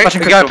 Alright,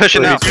 Flashing we gotta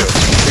crystal. push it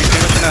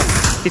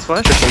now. He's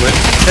flashed.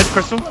 Dead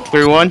crystal.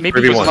 3-1. Maybe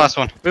 3v1. Yuto. Last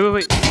one.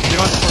 Wait. They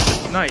want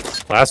support.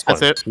 Nice. Last one.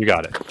 That's it. You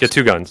got it. Get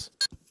 2 guns.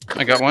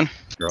 I got 1.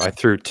 Girl, I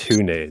threw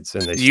 2 nades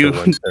and they You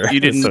still went there. you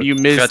didn't So- you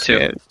missed Got 2.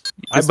 it.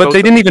 but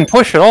they didn't even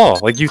push at all.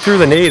 Like, you threw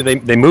the nade,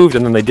 they moved,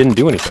 and then they didn't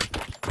do anything.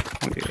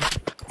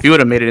 If you would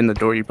have made it in the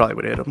door, you probably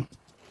would have hit him.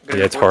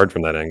 Yeah, it's hard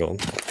from that angle.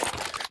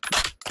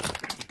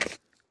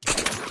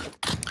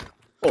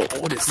 Oh,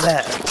 what is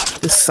that?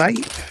 This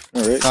site?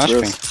 Alright, Gosh,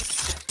 bro. ping.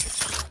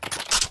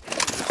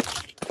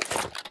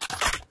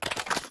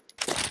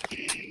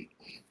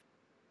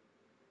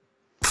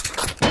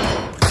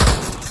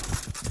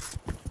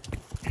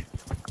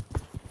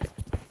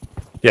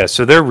 Yeah,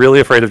 so they're really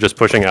afraid of just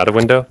pushing out a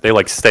window. They,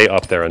 like, stay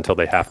up there until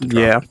they have to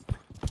drop. Yeah.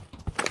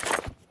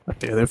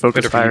 Yeah, they're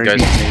focused Better for you firing.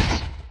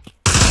 guys.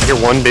 I hear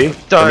 1 B.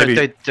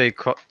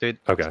 They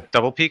Okay.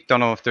 double peek. Don't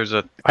know if there's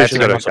a. I have to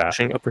go to Also cat.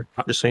 pushing upper,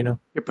 just so you know.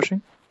 You're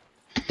pushing?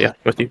 Yeah,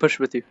 with you. Push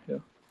with you. Yeah.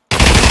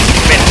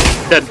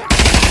 Man, dead.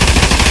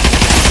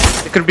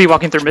 It could be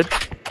walking through mid.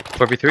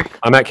 4v3.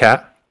 I'm at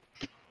cat.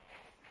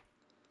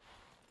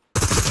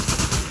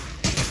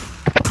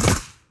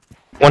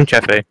 One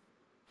cafe.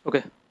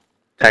 Okay.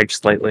 Tagged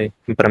slightly,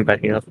 but I'm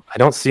backing up. I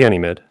don't see any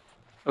mid.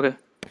 Okay.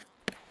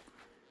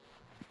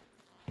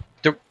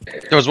 There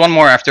was 1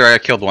 more after I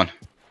killed 1.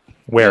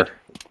 Where?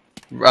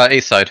 A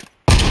side.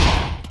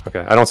 Okay,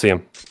 I don't see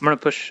him. I'm gonna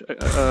push. I'm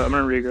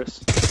gonna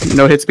regress.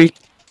 No hit speed.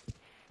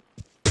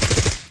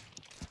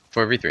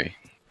 4v3.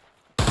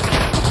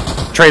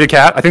 Traded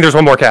cat. I think there's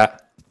 1 more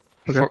cat.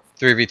 Okay.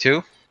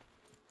 3v2.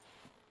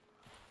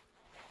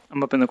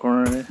 I'm up in the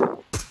corner.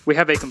 We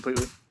have A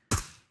completely.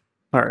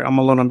 Alright, I'm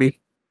alone on B.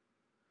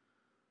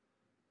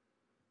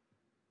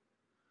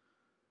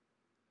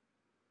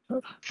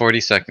 – 40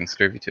 seconds.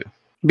 3v2.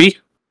 B.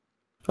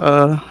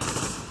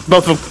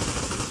 Both of them.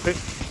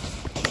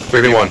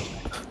 3v1.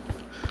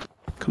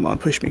 Come on,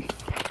 push me.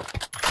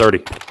 30.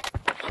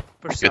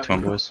 Push Get side.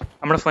 1, boys.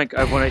 I'm gonna flank. I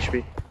have 1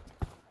 HP.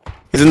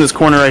 He's in this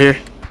corner right here.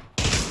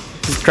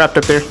 He's trapped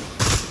up there. I'm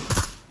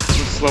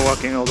slow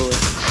walking all the way.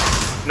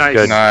 Nice.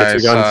 Good. Nice, Get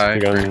 2 guns.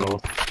 side. 2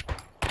 guns.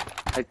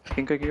 I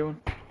think I get one.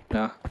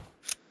 Nah.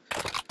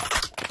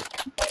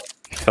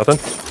 Nothing?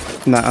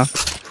 Nah,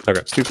 Okay.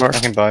 it's too far. I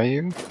can buy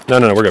you. No,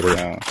 we're good. We're good.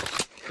 No.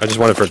 I just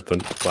wanted for the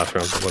last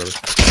round, but whatever.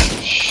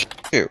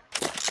 Shoot.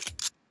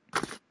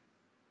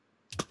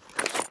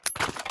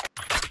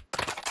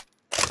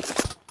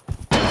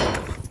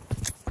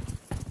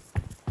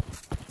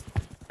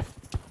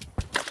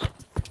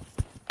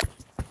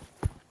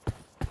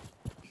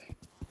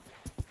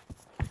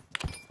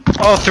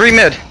 Oh, 3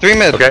 mid. 3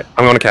 mid. Okay,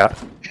 I'm going to cat.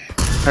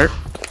 Hurt.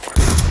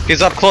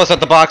 He's up close at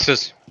the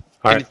boxes. Can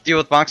Alright. you deal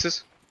with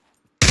boxes?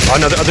 Oh,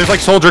 no, there's like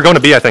soldier going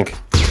to B, I think.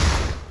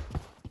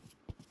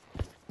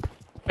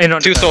 Hey, no,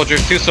 2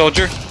 soldiers. 2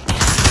 soldier.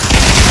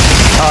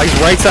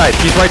 He's right side.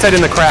 He's right side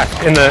in the crack.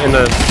 In the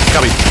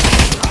cubby.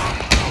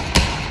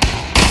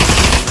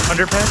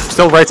 Underpass.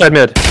 Still right side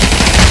mid.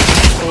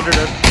 Soldier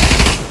dead.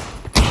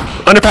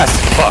 Underpass.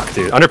 Fuck,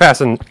 dude.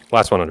 Underpass and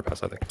last one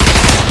underpass, I think.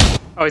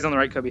 Oh, he's on the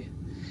right cubby.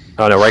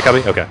 Oh, no, right cubby?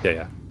 Okay,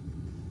 yeah.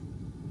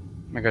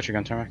 I got your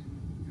gun, Tarmac.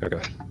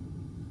 Okay.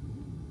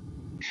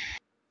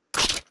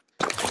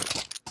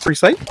 Free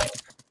sight.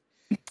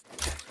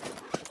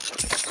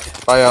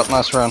 Buy out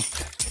last round.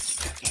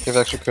 Give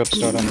extra code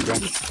start on the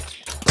ground.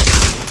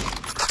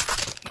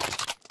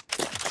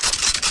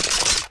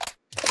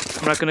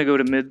 I'm not gonna go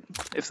to mid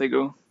if they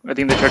go. I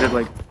think they tried to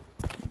like.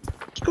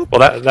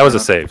 Well, that was a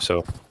save,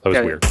 so that was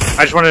weird.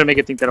 I just wanted to make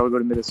it think that I'll go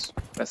to mid as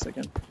best I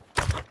can.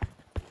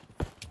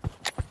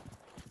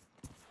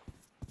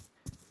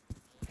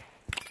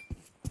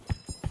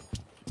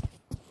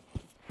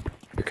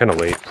 You're kind of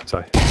late,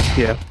 so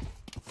Yeah.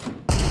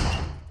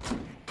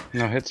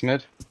 No hits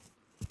mid.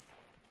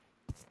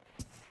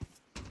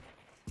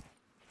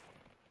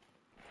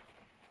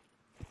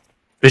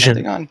 Vision.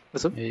 Nothing on.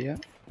 What's up? Yeah.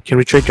 Can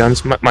we trade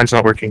guns? Mine's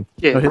not working.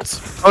 Yeah. No hits.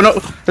 Oh no,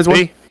 there's one.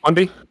 B,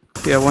 1B.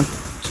 Yeah, one.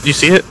 Do you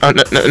see it? Oh,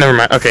 no, never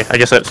mind. Okay, I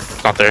guess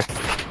that's not there.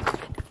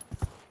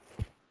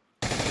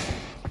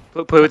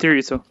 Play with your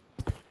Yuto.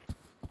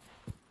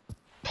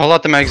 Pull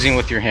out the magazine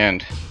with your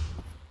hand.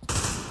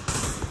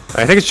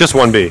 I think it's just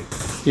 1B.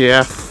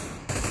 Yeah.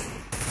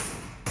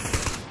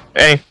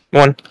 Hey,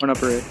 one. One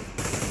upper A.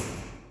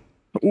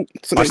 Ooh,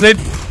 it's Watch amazing.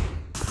 nade.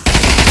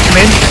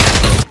 Main.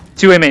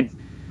 2A main.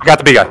 I got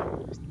the B guy.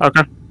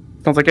 Okay.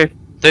 Sounds like A.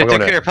 They I'll go took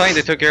next. airplane.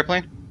 They took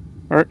airplane.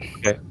 Alright.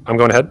 Okay, I'm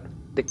going ahead.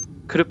 They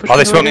could have pushed. Oh,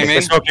 they me smoked over. me.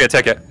 They smoked me. I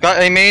take it.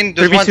 Got a main.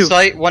 There's 3v2. one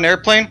site, one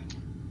airplane.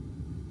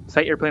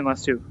 Sight airplane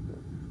last 2.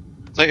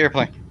 Site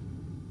airplane.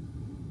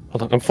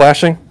 Hold on, I'm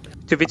flashing.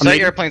 2v2.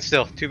 Site airplane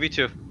still.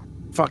 2v2.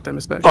 Fuck, I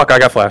missed that. Fuck, I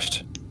got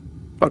flashed.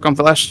 Fuck, I'm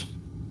flashed.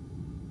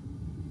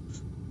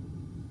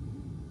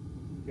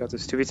 You got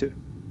this. 2v2.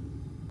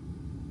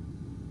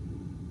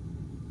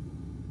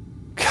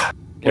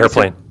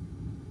 Airplane.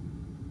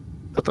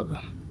 What the?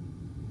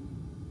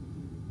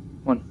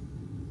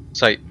 1.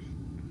 Site.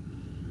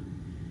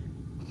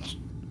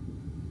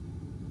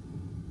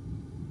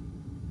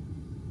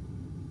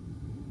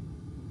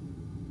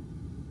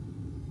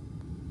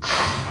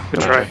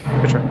 Good try.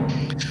 Good try.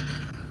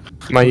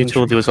 My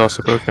utility was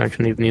also broken. I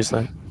couldn't even use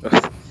that.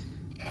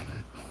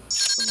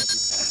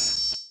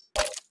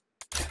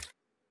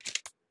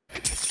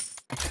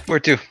 Where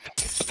to?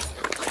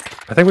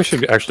 I think we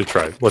should actually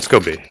try. Let's go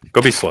B.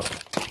 Go B slow.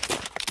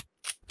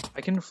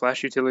 I can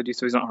flash utility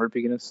so he's not hard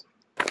picking us.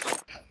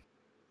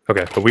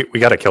 Okay, but we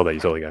gotta kill that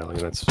utility guy. Like,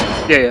 that's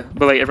Yeah.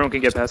 But like everyone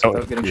can get past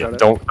without getting shot at.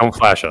 don't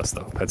flash us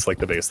though. That's like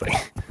the biggest thing.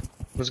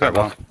 Who's got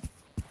bomb?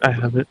 I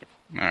have it.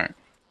 Alright.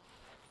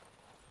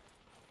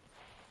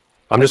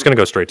 I'm just gonna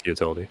go straight to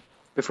utility.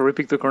 Before we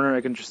pick the corner,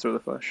 I can just throw the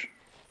flash.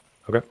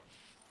 Okay.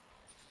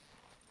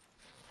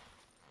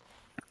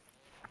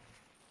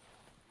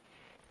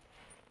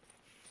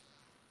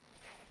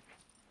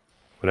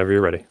 Whenever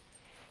you're ready.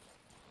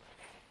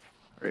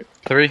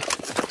 3,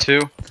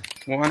 2,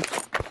 1.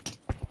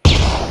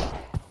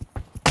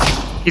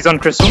 He's on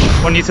crystal.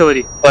 1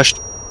 utility. Flashed.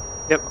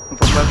 Yep. I'm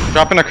full flash.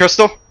 Dropping a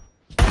crystal.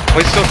 Oh,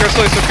 he's still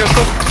crystal. He's still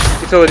crystal.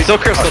 Utility. Still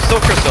crystal. Still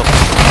crystal.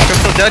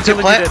 Crystal dead. Get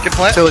plant. Get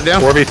plant. Seal it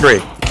down. 4v3.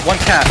 One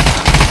cat.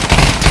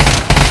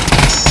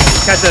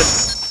 Cat dead.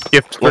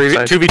 Gift. Left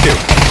side.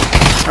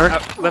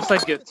 2v2. Left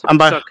side gift. I'm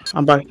by. Stuck.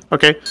 I'm by.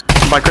 Okay.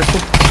 I'm by Crystal.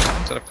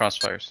 Set of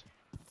crossfires.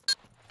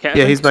 Cat.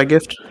 Yeah, he's by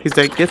Gift. He's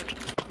dead. Gift.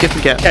 Gift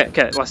and Cat.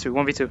 Cat. Last 2.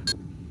 1v2.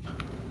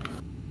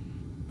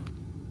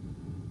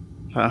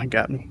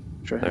 Got me.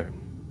 Sure. There.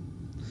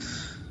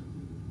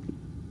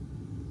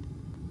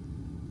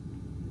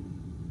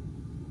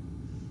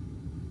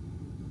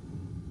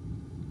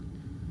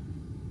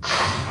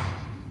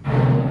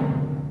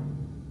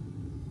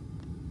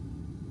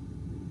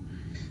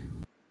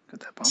 Got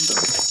that bomb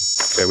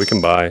though. Okay, we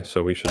can buy,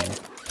 so we should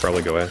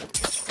probably go ahead.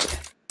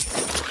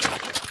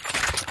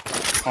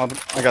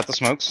 I got the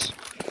smokes.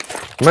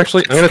 I'm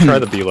gonna try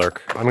the B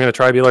lurk. I'm gonna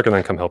try B lurk and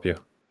then come help you.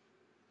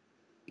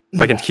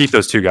 If I can keep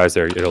those 2 guys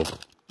there, it'll.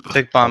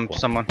 Take bomb,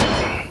 someone.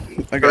 I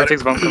It got it.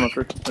 takes bomb. Come up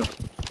for. No.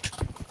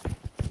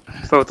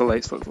 Slow with the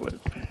light. Slow with the light.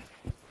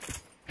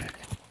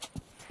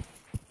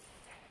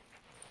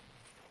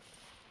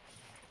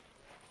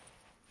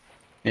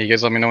 Yeah, you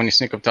guys let me know when you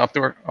sneak up top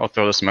door. I'll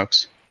throw the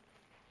smokes.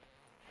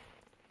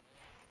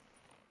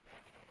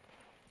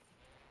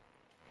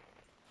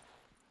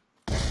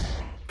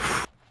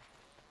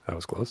 That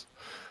was close.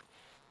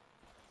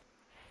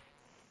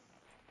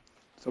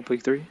 So play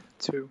 3,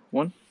 2,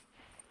 1.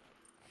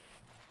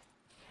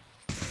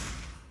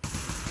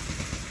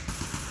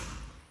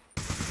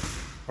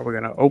 Are we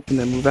gonna open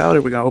and move out, or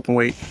are we gonna open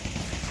wait?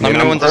 Let me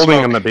know I'm when to holding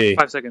smoke. him to B.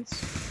 5 seconds.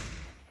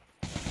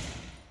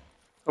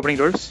 Opening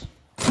doors.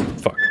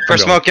 Fuck.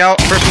 First I'm going. smoke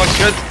out. First smoke's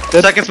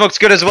good. Second smoke's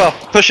good as well.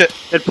 Push it.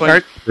 Dead plane.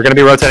 Alright. We're gonna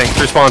be rotating.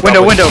 3 spawns.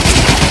 Window. probably. Window.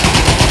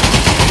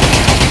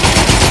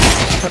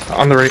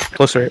 On the right.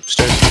 Closer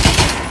upstairs.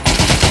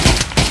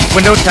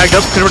 Window tagged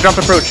up. Could drop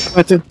approach.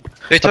 Planted.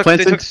 They took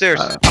planted.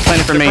 stairs. I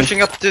planted for They're main.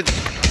 pushing up to.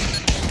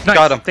 Nice.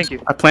 Got him. Thank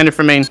you. I planted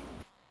for main.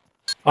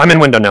 I'm in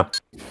window now.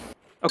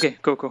 Okay.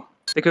 Cool.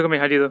 They could come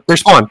behind you though. There's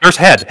spawn. There's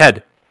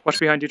head. Watch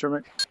behind you,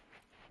 Torment.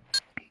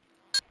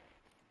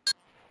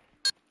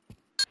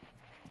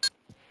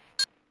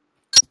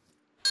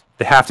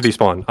 They have to be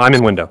spawn. I'm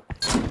in window.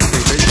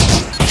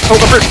 Oh,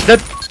 upper. Dead.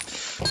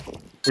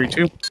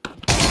 3-2.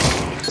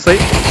 Slate.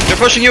 They're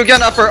pushing you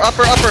again. Upper.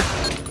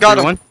 Got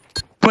him. One.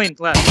 Plane,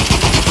 left.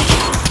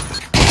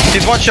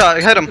 He's one shot.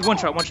 Hit him. One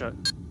shot.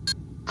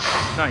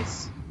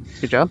 Nice.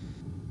 Good job.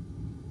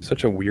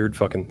 Such a weird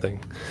fucking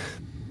thing.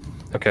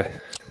 Okay.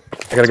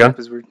 I got a gun.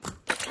 Is weird.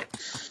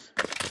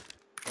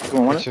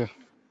 You want it?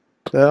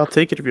 I'll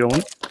take it if you don't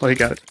want it. Oh, you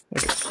got it.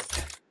 Okay.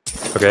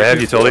 Okay, I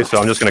have utility, so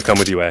I'm just gonna come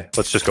with you, A.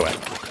 Let's just go A.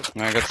 Alright,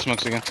 I got the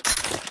smokes again.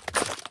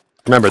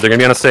 Remember, they're gonna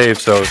be on a save,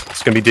 so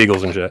it's gonna be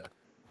deagles and shit.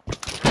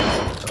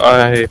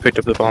 I picked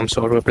up the bomb,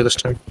 so I'll go up here this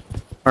time.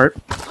 Alright.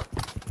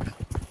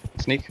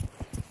 Sneak.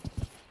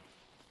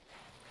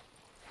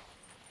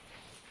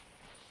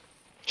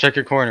 Check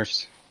your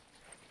corners.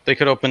 They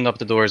could open up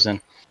the doors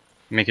and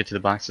make it to the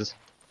boxes.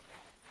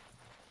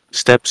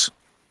 Steps.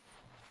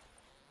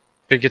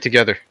 Could get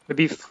together.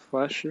 Maybe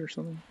flash or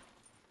something.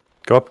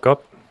 Go up, go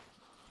up.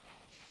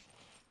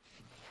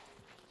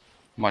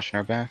 I'm watching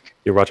our back.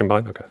 You're watching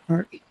behind? Okay.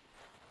 Alright.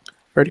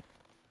 Ready?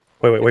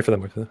 Wait for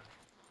them,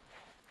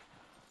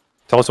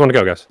 Tell us when to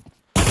go, guys.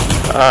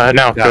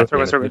 Now. Yeah.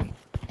 Go. Sorry.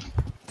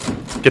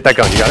 Get that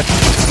gun, you got it?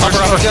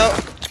 Smoke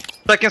out.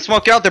 Second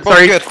smoke out. They're both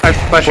Sorry, good. I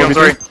flashed you, I'm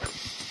sorry.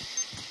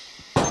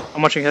 4v3.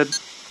 I'm watching head.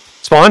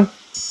 Spawn?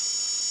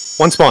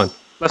 One spawn.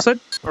 Left side?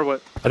 Or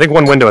what? I think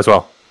one window as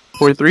well.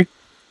 43.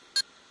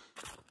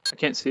 I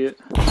can't see it.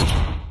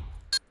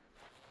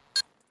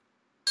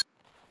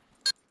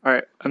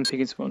 Alright, I'm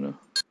peeking spawn now.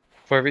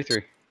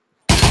 4v3.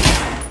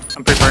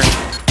 I'm preparing.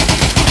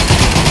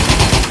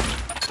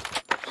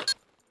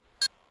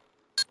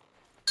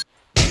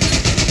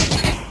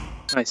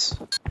 Nice.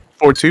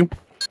 4-2.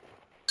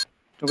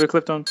 Don't get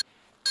clipped on.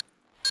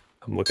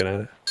 I'm looking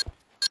at it.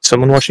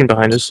 Someone watching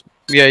behind us.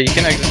 Yeah, you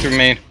can exit through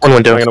main. One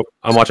window.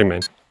 I'm watching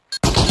main.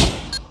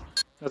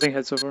 Nothing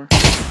head so far.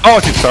 Oh,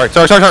 dude, sorry.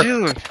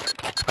 Dude.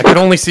 I could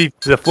only see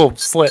the full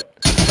slit.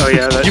 Oh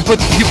yeah, that. You put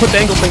the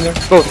angle thing there.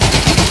 Both.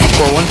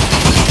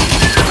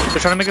 4-1. They're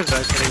trying to make us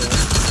die.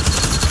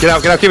 Get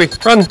out, Kiwi.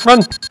 Run.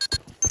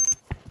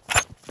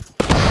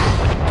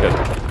 Good.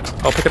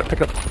 Oh, pick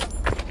it up.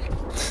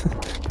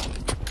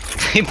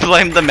 He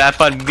blamed the map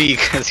on me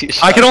because he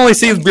shot. I can only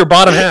see your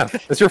bottom half.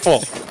 It's your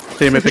fault.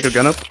 Team, pick a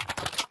gun up.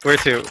 Where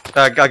to?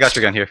 I got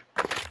your gun here.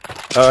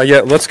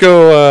 Yeah, let's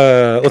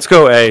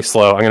go A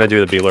slow. I'm gonna do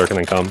the B lurk and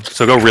then come.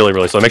 So go really,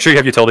 really slow. Make sure you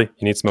have utility.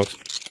 You need smokes.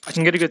 I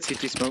can get a good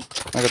CT smoke.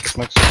 I got the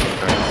smokes.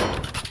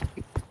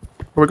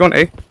 We're going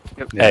A.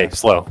 Yep. A,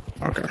 slow.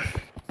 Okay.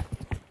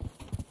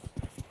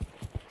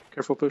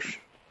 Careful push.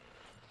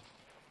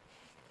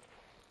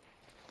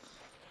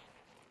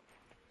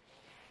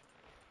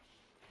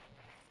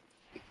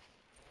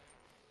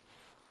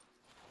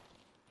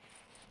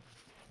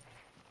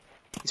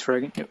 He's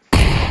fragging. Yep.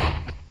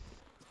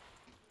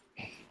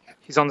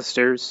 He's on the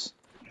stairs.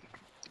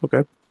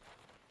 Okay.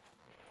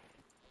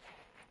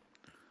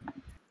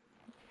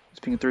 It's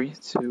ping 3,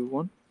 2,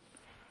 1.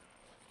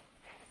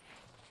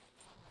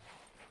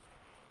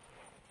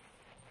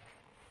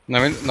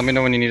 Let me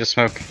know when you need a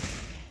smoke.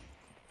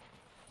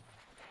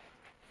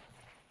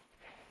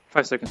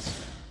 5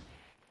 seconds.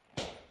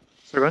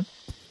 Start going.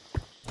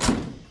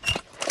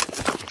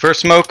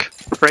 First smoke.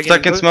 Fragging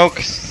Second into it. smoke.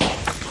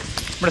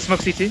 I'm gonna smoke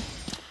CT.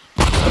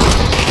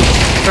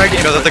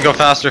 Fragging. Go, let them go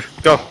faster.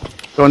 Go.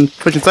 Going,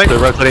 push inside. They're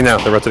rotating now.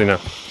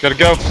 Gotta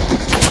go.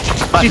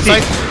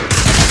 CT.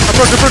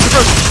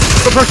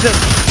 Approach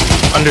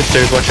it. Under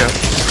stairs, watch out.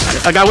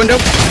 I got window.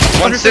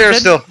 One stairs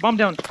still. Bomb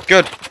down.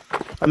 Good.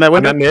 I'm at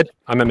window.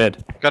 I'm at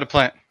mid. Got a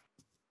plant.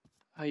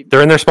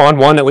 They're in their spawn,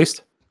 one at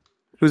least.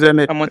 Who's at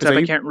mid? I'm one Is tap. that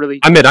I you? can't really.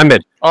 I'm mid.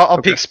 I'll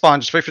Okay. peek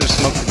spawn. Just wait for the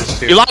smoke to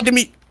disappear. You lied to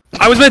me.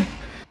 I was mid.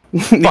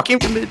 You came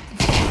from mid.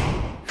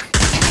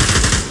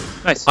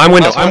 Nice. I'm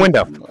window. Last one.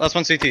 Window. Last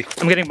one CT.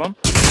 I'm getting bomb.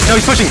 No,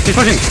 he's pushing.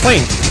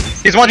 Plane.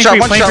 He's one shot.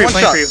 One Plane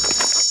shot.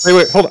 for you.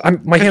 Wait, hold on.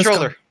 My hand's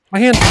Controller. gone.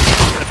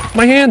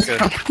 My hand. Good.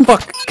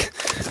 Fuck.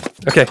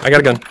 Okay, I got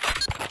a gun.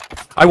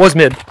 I was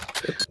mid.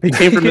 He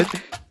came from mid.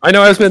 I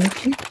know I was mid.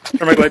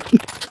 Oh my god.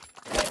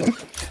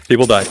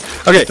 People died.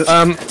 Okay,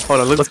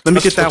 Hold on, let me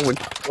get that one.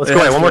 let's It go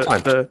has A one more the-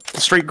 time. The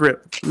straight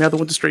grip. The other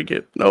one, the straight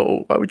grip.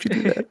 No, why would you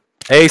do that?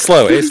 A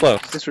slow.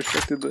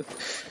 Disrespected the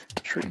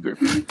trade group.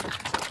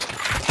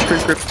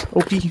 Straight grip.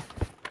 OP.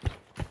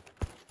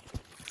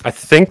 I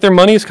think their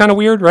money is kind of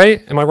weird,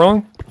 right? Am I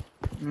wrong?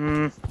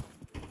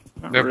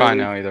 They're by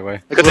now either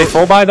way. Could they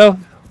full buy though?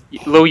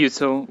 Low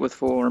util with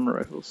full armor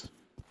rifles.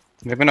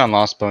 They've been on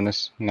lost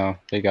bonus. No,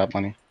 they got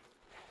money.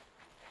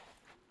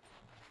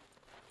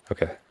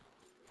 Okay.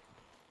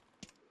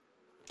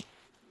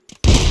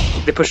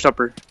 They pushed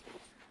upper.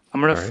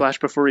 I'm gonna Alright. flash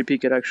before we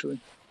peek it actually.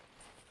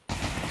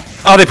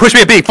 Oh, they pushed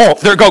me at B. Full.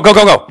 There, go.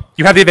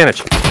 You have the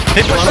advantage.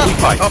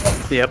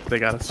 Yep, they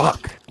got us.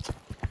 Fuck.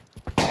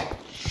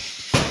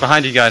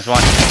 Behind you guys,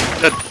 watch.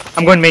 Dead.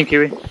 I'm going main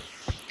Kiwi.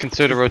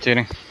 Consider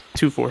rotating.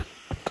 2-4.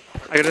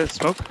 I gotta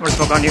smoke. I'm gonna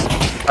smoke on you.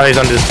 Oh, he's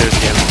under the stairs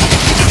again.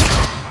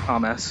 Oh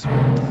mess.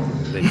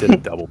 They did a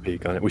double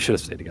peek on it. We should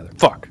have stayed together.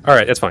 Fuck. All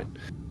right, that's fine.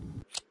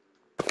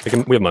 We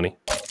have money.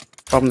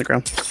 Bomb on the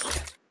ground.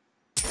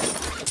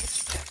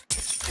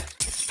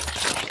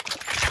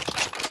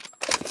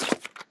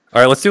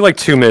 All right, let's do like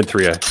 2 mid,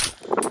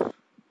 3A.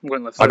 I'm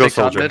going left I'll side. go Take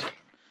top soldier. mid.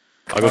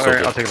 I'll go Or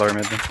soldier. I'll take lower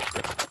mid then.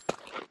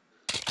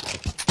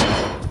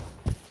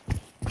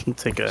 I'll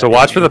take a. So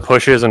watch for the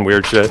pushes and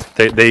weird shit.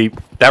 They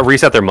that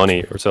reset their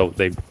money, or so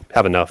they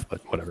have enough, but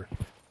whatever.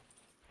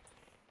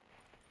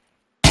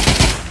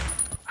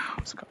 I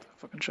almost got that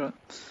fucking shot.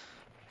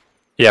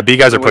 Yeah, B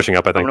guys are Wait, pushing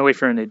up. I I'm think. gonna wait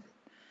for a nade.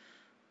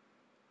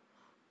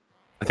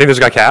 I think there's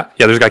a guy cat.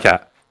 Yeah, there's a guy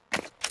cat.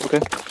 Okay.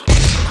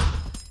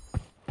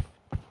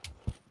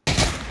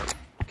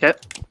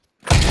 Cat.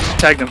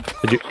 Tagged him.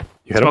 Did you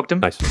hit him? Smoked him.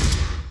 Nice.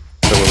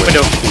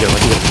 Window. You get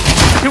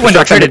him. Two window.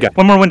 Construction Traded. mid guy.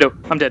 One more window.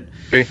 I'm dead.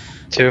 3,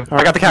 2.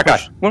 I got the cat guy.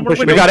 One more Push.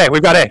 window. We got A.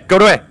 We've got A. Go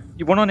to A.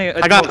 You one on a.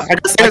 I got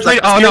stairs.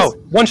 Oh no!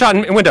 One shot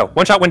in window.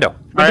 One shot window.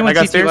 Window I and got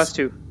CT stairs. last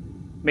two.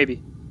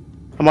 Maybe.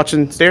 I'm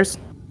watching stairs.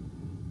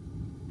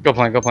 Go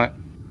plant, go plant.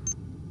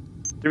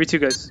 3v2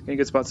 guys. Getting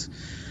good spots.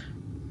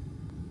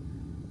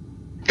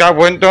 Got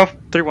window.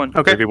 3-1.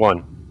 Okay.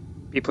 3v1.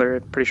 B player,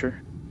 pretty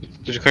sure.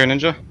 Did you clear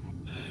ninja?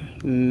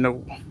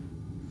 No.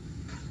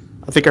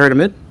 I think I heard a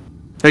mid.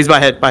 No, he's by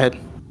head. By head.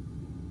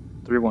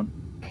 3-1. I'm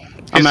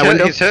He's at hit,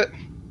 window. he's hit.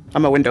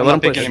 I'm at window. I'm Let not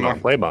him push. picking anymore.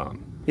 Play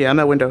bomb. Yeah, I'm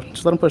at window.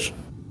 Just let him push.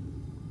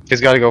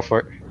 He's gotta go for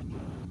it.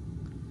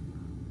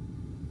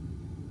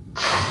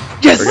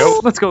 Yes! There we go.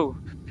 Let's go!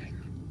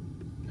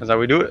 That's how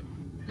we do it.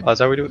 That's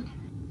how we do it.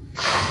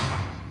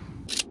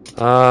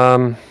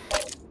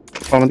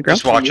 Fall on the ground.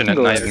 Just watching can it,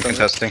 go not there, even can't you?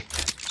 contesting.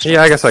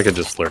 Yeah, I guess I could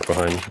just lurk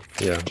behind.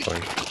 Yeah,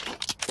 fine.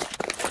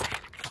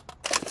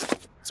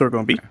 So we're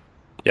going B.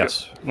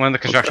 Yes. One of the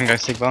construction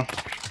guys take bomb.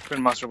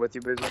 Couldn't monster with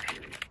you, Boozer.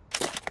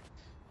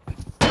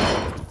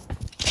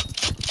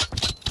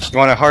 You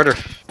want it harder?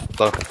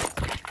 Slow.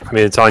 I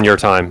mean, it's on your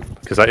time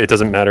because it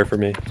doesn't matter for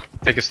me.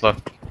 Take it slow.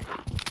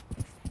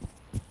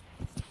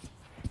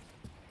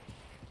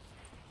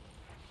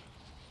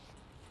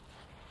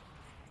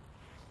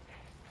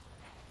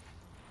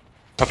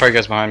 How far are you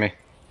guys behind me?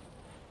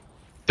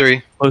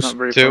 3, Close. Not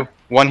very 2, far.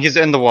 1. He's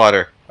in the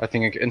water. I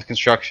think in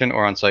construction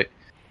or on site.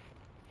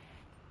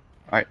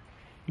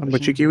 I'm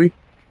with you, Kiwi.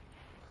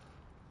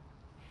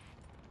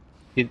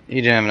 He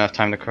didn't have enough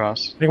time to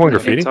cross. I think one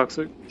graffiti.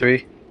 Toxic.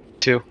 3,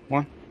 2,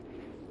 1.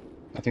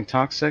 Nothing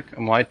toxic.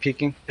 I'm wide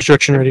peeking.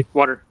 Construction ready.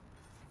 Water.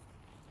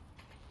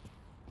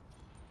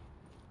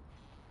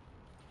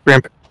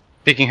 Ramp.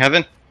 Peeking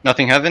heaven.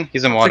 Nothing heaven.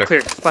 He's in water.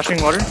 Clear.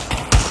 Flashing water.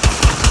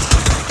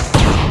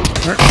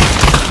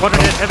 Water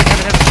dead. Heaven.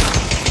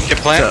 Get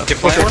plant. Get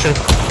plant. Construction.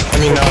 I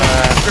mean,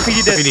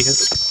 Graffiti dead. graffiti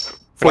hit.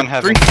 One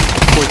heaven.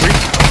 4-3.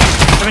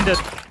 Heaven dead.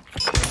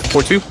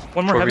 4-2.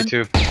 One more heaven.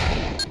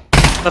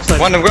 4v2. Left side.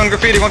 One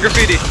graffiti. One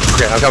graffiti.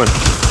 Okay, I'm coming.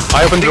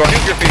 I opened the door. 2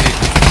 graffiti.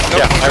 No,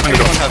 Yeah, one I opened the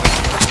graffiti, door. one heaven.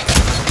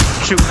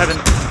 Shoot. Heaven.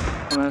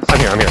 I'm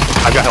here.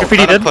 I've got help.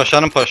 Graffiti Let him dead. push.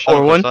 Let him push. Let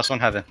him 4-1. push. Last one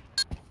heaven.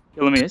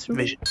 Yo, let me ace.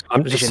 Vision.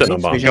 I'm just Vision sitting on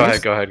needs, bomb. vision. Go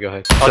ahead. Go ahead. Go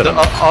ahead. Sit him.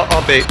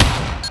 I'll bait.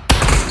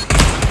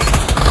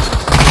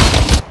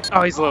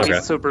 Oh, he's low. Okay.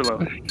 He's super low.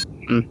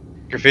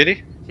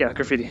 Graffiti? Yeah,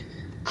 graffiti.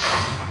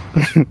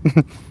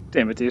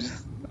 Damn it, dude.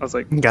 I was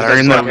like, Gotta That's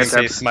earn why that. I'm gonna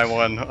taste my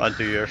one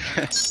onto your.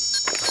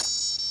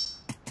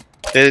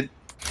 It.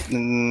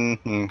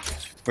 Mm-hmm. Where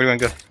do you want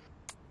to go?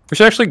 We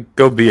should actually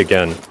go B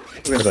again. I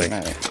think.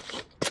 Alright.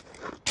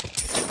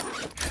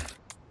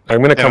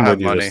 I'm gonna They don't come have with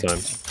you money. this time.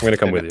 I'm gonna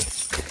come with you.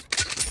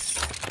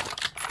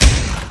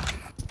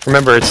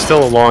 Remember, it's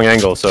still a long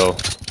angle, so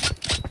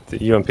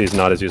the UMP is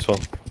not as useful.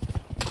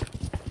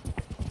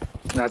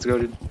 That's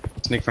goated.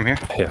 Sneak from here.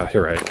 Yeah,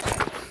 you're right.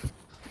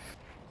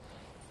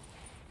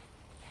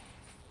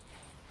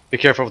 Be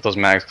careful with those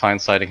mags.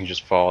 Client side, it can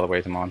just fall all the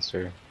way to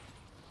monster.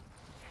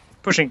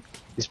 Pushing.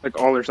 He's like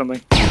all or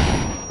something.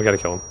 We gotta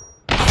kill him.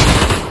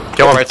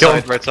 Kill him. Right Kill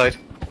side. him. Right side.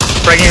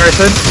 Fragging right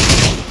side.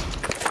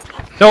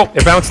 No,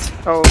 it bounced.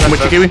 Oh, I'm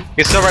with you, Kiwi.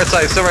 He's still right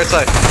side. Still right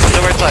side.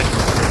 Still right side.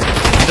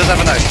 He doesn't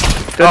have a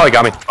knife. Oh, he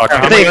got me. Fuck.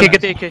 Get the AK,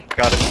 get the AK.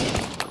 Got it.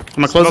 I'm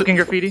gonna close Smoking it.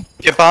 graffiti.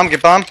 Get bomb.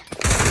 Get bomb.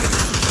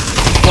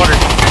 Water.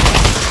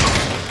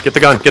 Get the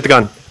gun. Get the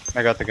gun.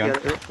 I got the gun.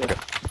 Yeah.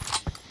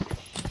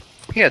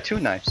 He had 2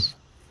 knives.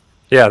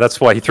 Yeah, that's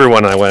why he threw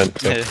one and I went.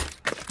 So. Yeah.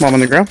 Mom on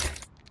the ground.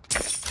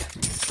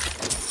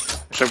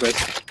 Show guys.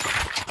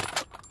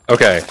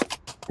 Okay.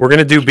 We're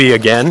gonna do B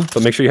again,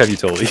 but make sure you have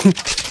utility.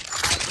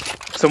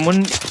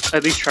 Someone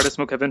at least try to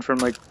smoke heaven from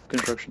like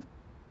construction.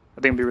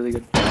 I think it'd be really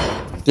good.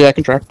 Yeah, I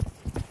can try.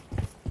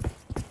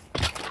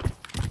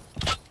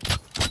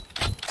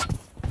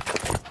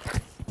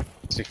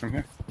 Sneak from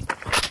here.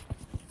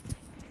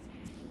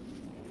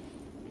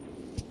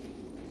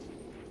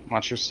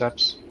 Watch your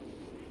steps.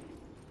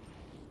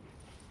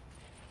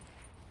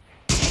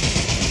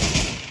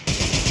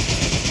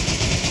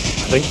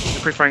 I think.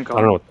 Pre-firing call.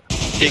 I don't know.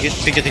 Peek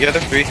it together.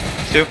 3,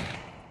 2.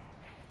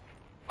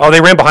 Oh, they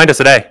ran behind us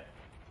today. Do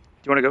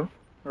you want to go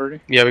already?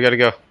 Yeah, we gotta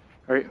go.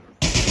 Alright.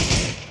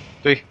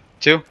 3,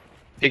 2.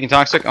 Peeking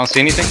toxic. I don't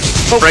see anything.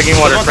 Fragging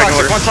water. One Fragging toxic.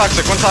 water. One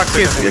toxic. One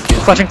toxic.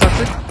 Flashing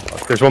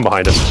toxic. There's one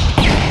behind us.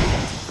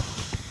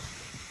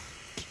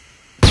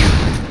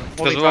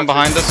 There's one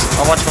behind us.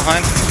 I'll watch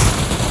behind.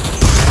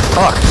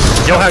 Fuck.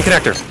 Yo, have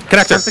connector.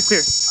 Connector. Toxic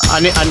clear.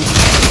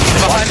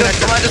 Behind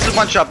us is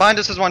one shot. Behind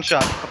us is one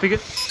shot. I'll peek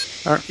it.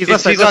 Alright. He's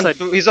left side, left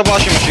side. He's a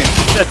washing machine.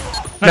 Dead.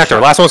 Nice Connector.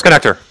 shot. Last one was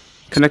connector.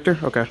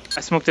 Connector? Okay.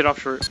 I smoked it off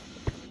short.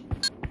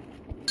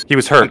 He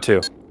was hurt too.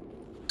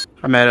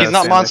 I'm at He's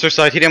not sandbags. monster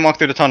side. He didn't walk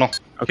through the tunnel.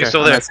 Okay. He's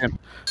still I'm there. at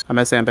I'm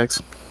at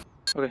sandbags.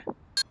 Okay.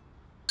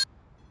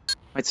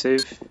 Might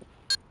save.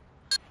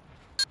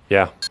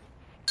 Yeah.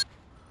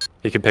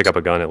 He could pick up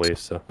a gun at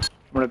least. So I'm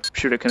gonna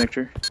shoot a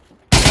connector.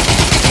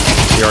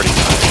 he already.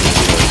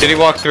 Did he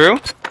walk through?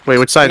 Wait,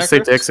 which side is Connector?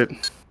 safe to exit?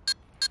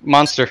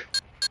 Monster.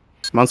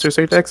 Monster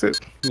safe to exit?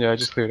 Yeah, I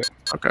just cleared it.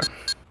 Okay.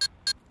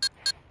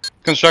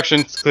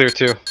 Construction's clear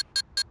too.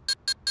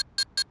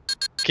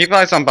 Keep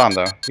eyes on bomb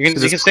though. You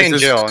can stay in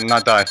jail and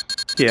not die.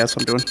 Yeah, that's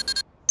what I'm doing.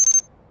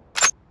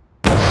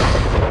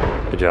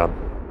 Good job.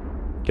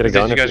 Get a Did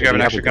gun. you if guys grab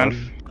an have extra a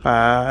gun?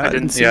 I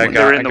didn't see yeah, one. I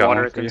They were got- in I the got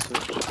water. one I for you.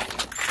 couldn't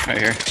see. Right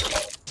here.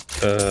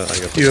 I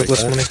guess You I'll have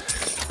less take money. that.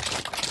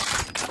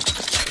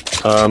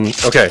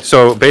 Okay,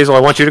 so Basil, I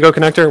want you to go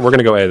connector. We're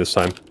gonna go A this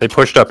time. They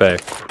pushed up A.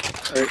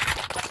 Alright.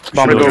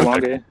 Bomb Should we go. go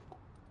long A?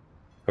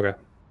 Okay.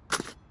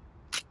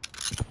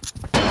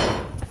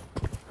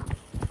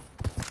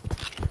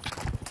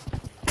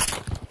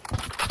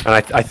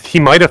 And he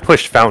might have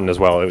pushed Fountain as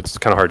well. It's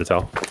kind of hard to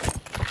tell.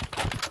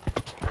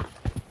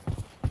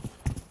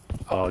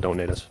 Oh, don't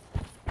nade us.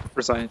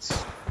 For science.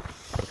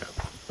 Okay.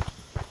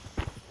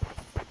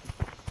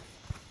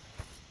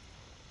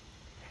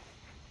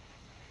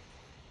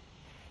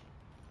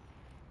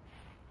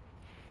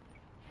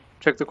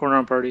 Check the corner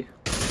on party.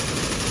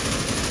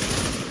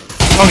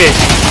 Long A.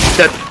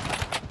 Dead.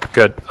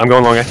 Good. I'm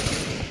going long A.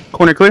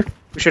 Corner clear?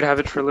 We should have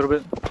it for a little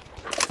bit.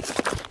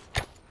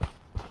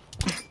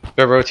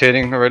 They're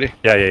rotating already.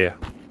 Yeah.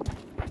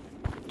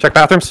 Check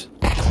bathrooms.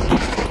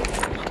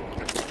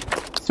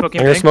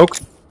 Smoking I'm gonna bank. smoke.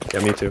 Yeah,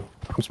 me too.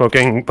 I'm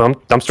smoking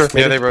dumpster.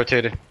 Yeah, Maybe? they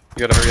rotated.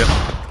 You gotta hurry up.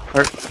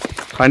 Alright.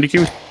 Behind you,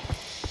 Q.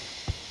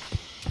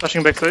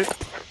 Flashing back side.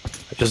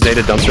 I just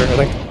dated dumpster, I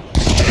think.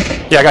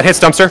 Yeah, I got hits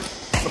dumpster.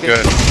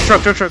 Good.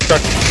 Truck. Bomb down.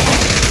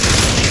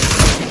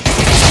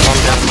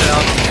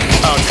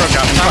 Oh, truck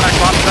out.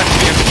 Bomb's next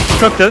to you.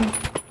 Truck dead.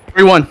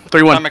 3-1.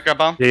 3-1. Atomic got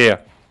bomb? Yeah.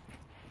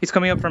 He's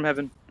coming up from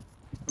heaven.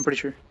 I'm pretty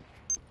sure.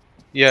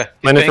 Yeah.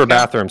 Mine is for bank now?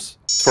 bathrooms.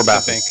 It's for Bank.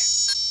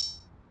 bathrooms.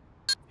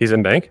 He's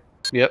in bank?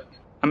 Yep.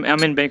 I'm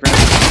in bank right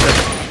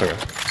now. Okay.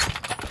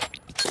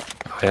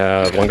 I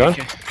have one gun.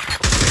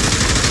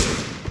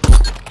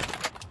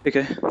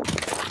 Okay.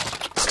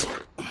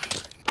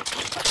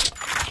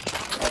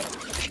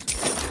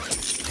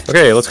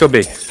 Okay, let's go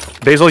B.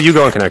 Basil, you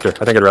go in connector.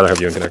 I think I'd rather have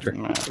you in connector.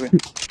 Okay. You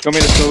want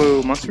me to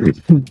solo monster?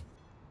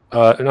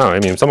 No, I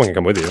mean, someone can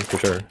come with you, for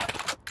sure.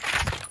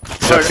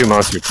 You have two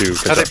monster, two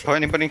Have they construction. put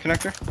anybody in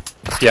connector?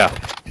 Yeah.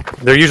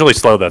 They're usually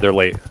slow, though. They're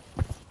late.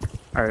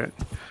 Alright.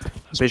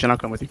 Vision, I'll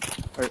come with you.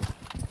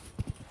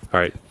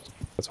 Alright.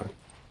 That's fine.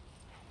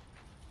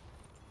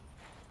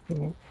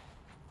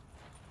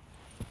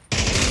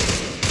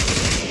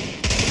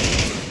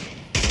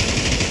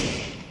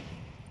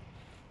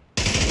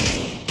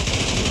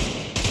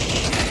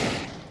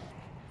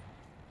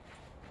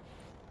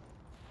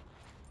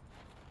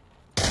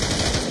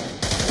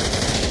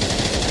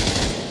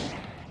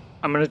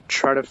 I'm gonna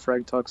try to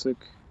frag toxic.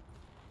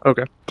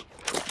 Okay.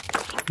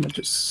 I'm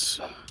just...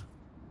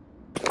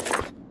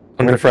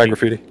 I'm gonna frag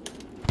graffiti. Okay.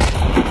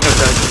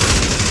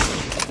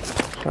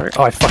 Alright.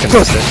 Oh, I fucking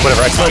missed it.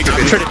 Whatever, I smoked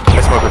graffiti.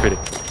 I smoked graffiti.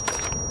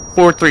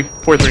 4-3.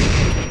 4-3.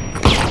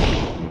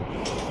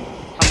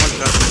 I'm one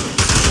shot.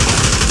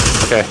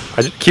 Okay.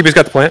 Kiwi's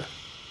got the plant.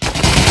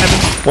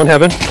 One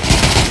heaven.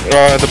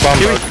 The bomb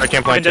bug. I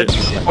can't plant Dead. it.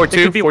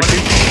 4-2.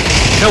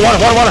 4-2. No,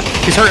 water.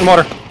 He's hurt in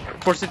water.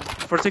 Force it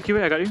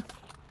QA, I got you.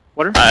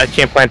 Water? I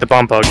can't plant the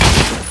bomb bug. Okay.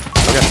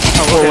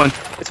 Oh, okay.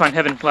 It's fine,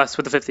 heaven, last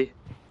with the 50. Give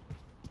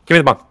me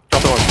the bomb.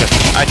 Drop the bomb.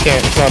 Yeah. I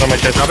can't. It's not on my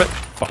chest. Drop it.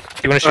 Fuck.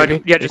 Do you want to shoot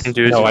me? Yeah, You just- can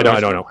do it. No, I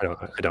don't know.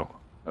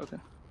 Okay.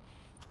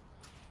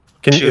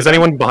 Is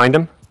anyone behind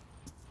him?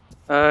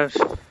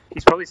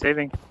 He's probably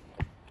saving.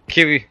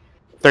 Kiwi.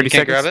 30 You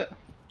can't seconds. grab it?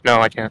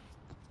 No, I can't.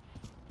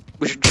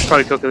 We should just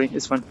probably kill Killy,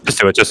 it's fine. Just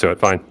do it.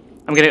 Fine.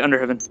 I'm getting under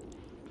heaven.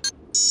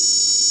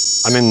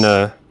 I'm in,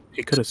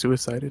 He could have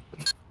suicided.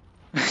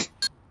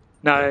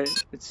 Nah,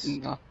 it's...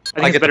 No.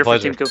 I think it's get the better for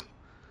pleasure. team kill.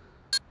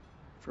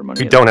 For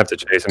money. we don't have to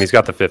chase him. He's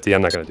got the 50.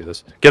 I'm not gonna do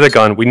this. Get a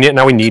gun.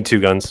 Now we need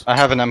 2 guns. I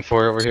have an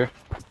M4 over here.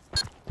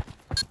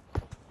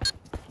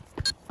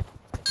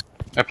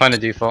 I find a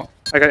default.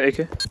 I got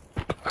AK.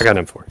 I got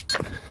an M4.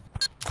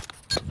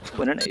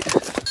 Win an 8.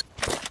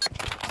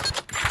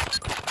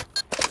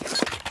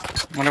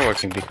 I wonder what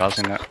can be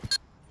causing that.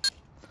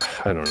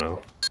 I don't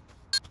know.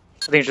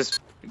 I think it's just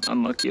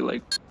unlucky,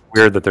 like...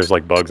 Weird that there's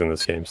like bugs in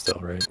this game still,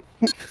 right?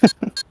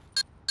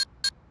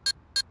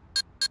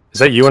 Is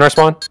that you in our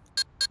spawn?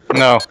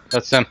 No,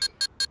 that's him.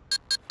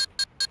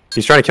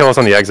 He's trying to kill us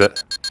on the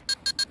exit.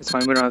 It's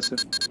fine, we don't have to.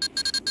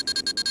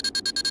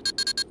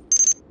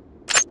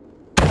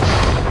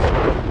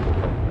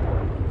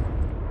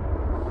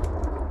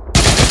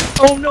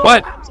 Oh no!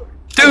 What?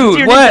 Dude,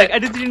 Dude, what? I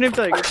didn't see your name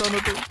tag. It's on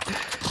the thing.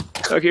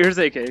 Okay, here's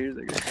AK.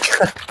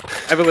 I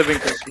have a living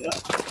thing.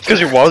 Because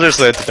your walls are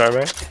slid at the time,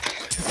 right?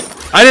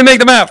 I didn't make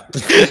the map!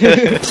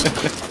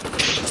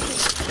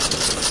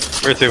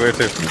 Where to? Where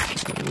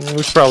to?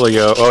 We should probably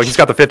go. Oh, he's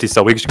got the 50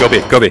 still. We should go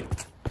B. Go B.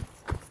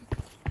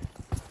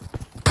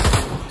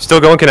 Still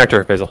going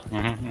connector, Basil.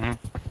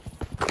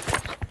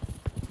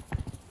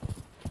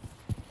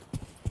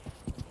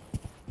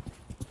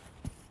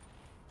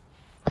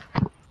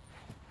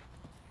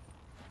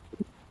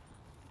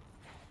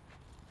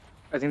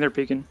 I think they're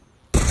peeking.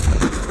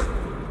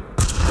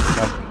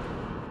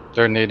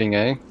 They're nading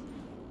A.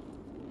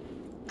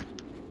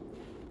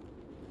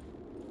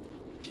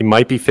 He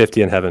might be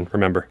 50 in heaven,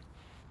 remember.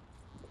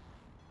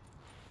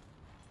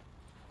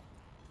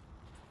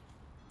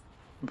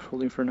 I'm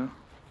holding for now.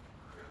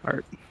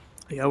 Alright.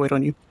 Yeah, I'll wait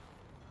on you.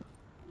 I'm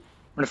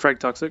gonna frag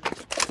toxic.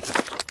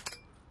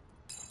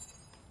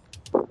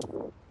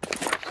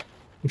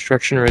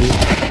 Construction ready.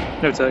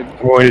 No tag.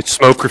 I'm going to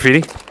smoke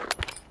graffiti.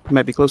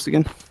 Might be close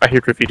again. I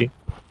hear graffiti.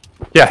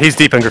 Yeah, he's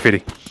deep in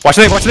graffiti. Watch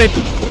the nade, watch the nade!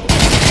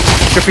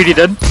 Graffiti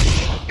dead.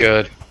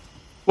 Good.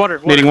 Water.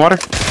 Needing water.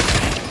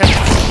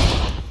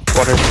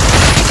 Water.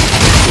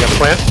 You got the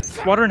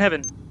plant? Water in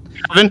heaven.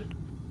 Heaven.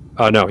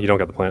 No, you don't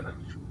got the plant.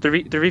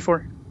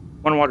 3v4.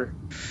 One water.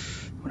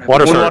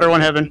 Water, One sir. water,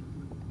 one heaven.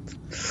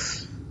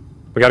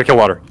 We gotta kill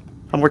water.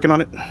 I'm working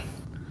on it.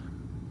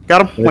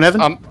 Got him. One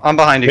heaven. I'm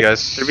behind you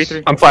guys.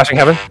 3v3. I'm flashing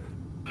heaven.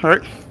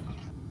 Alright.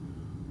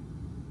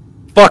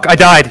 Fuck, I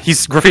died.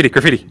 He's graffiti,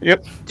 graffiti.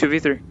 Yep.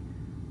 2v3.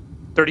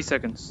 30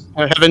 seconds.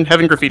 Heaven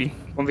graffiti.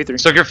 1v3.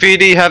 So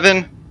graffiti,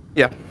 heaven.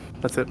 Yeah,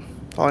 that's it.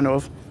 All I know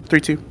of.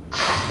 3-2.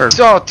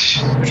 Oh,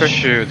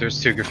 shoot,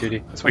 there's 2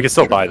 graffiti. We can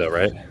still buy though,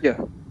 right? Yeah.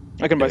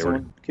 I can buy Yeah, we're-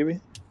 someone. Kiwi?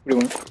 What do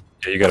you want?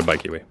 Yeah, you gotta buy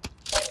Kiwi.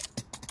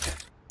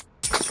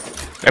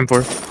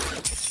 M4.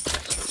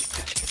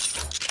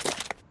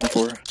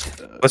 4.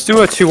 Let's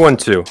do a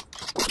 2-1-2.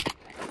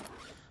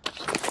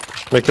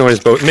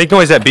 Make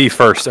noise at B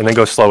first, and then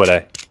go slow at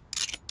A.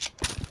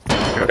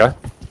 Okay.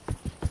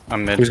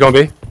 I'm mid. Who's going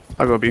B?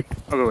 I'll go B.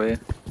 I'll go A.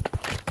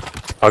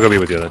 I'll go B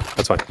with you then.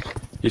 That's fine.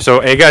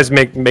 So A guys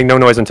make no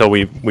noise until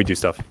we do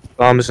stuff.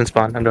 Bomb is in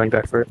spawn. I'm going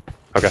back for it.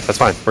 Okay, that's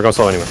fine. We're going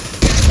slow anyway.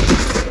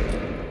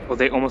 Oh,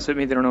 they almost hit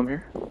me. They don't know I'm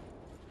here.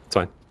 It's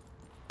fine.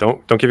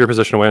 Don't give your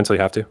position away until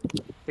you have to.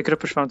 They could have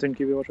pushed fountain.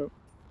 Kiwi, watch out.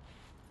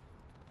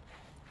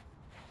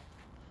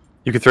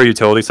 You could throw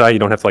utility side. You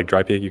don't have to like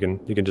dry peek. You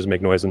can just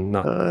make noise and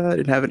not. I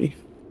didn't have any.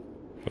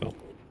 Well,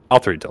 I'll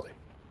throw utility.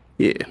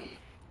 Yeah.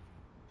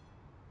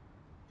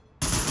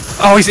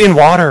 Oh, he's in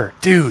water,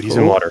 dude. He's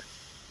in water.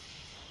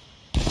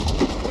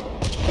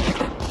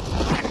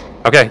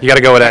 Okay, you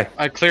gotta go with A.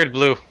 I cleared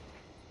blue.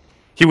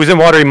 He was in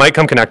water. He might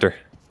come connector.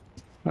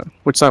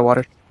 Which side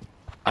water?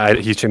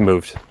 He should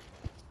moved.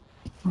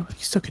 Oh, you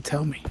still could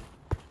tell me.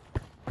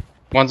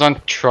 One's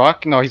on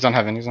truck. No, he's on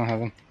heaven. He's on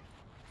heaven.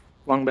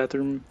 Long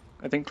bathroom,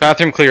 I think.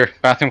 Bathroom clear.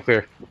 Bathroom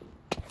clear.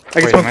 I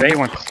Wait, can might be smoke.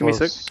 one Give me a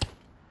close. sec.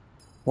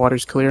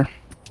 Water's clear.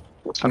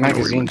 A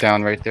magazine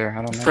down right there.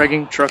 I don't know.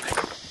 Fragging truck.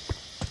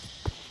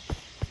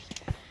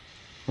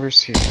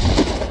 Where's he?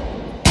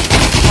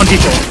 On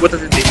detail. What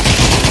does it do?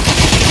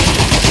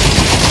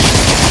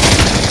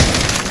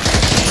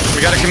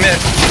 We gotta commit.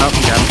 Oh,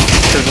 you got him.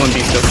 There's one B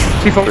still.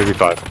 Default.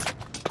 35.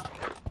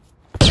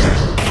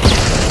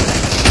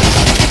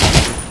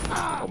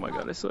 Oh my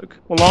god, I suck.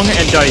 Well, long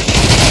and dice.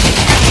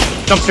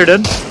 Dumpster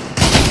dead.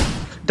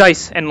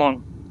 Dice and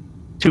long.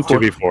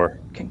 2-4. 2v4.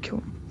 Can't kill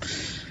him.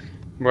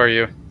 Where are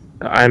you?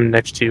 I'm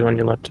next to you on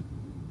your left.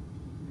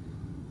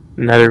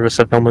 Neither of us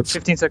have helmets.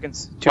 15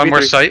 seconds. 2v3. One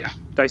more site.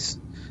 Dice.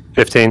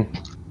 15.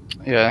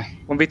 Yeah.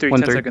 1v3, 10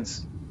 1-3.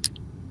 seconds.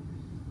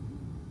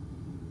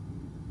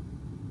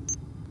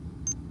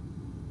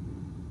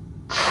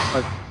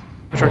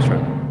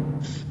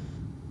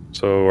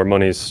 So our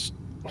money's.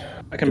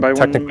 I can buy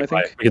one, technically I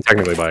buy. think. We can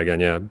technically buy again.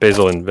 Yeah,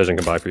 Basil and Vision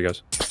can buy for you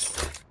guys.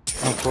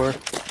 On 4.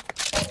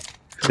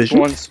 Vision.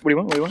 What do you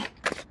want? What do you want?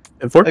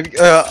 M4?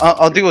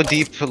 I'll do a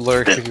deep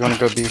lurk if you want to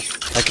go B.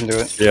 I can do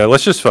it. Yeah,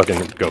 let's just fucking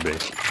go B.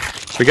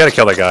 We gotta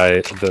kill that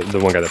guy, the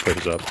one guy that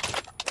pushes up.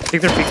 I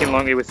think they're peeking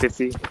long A with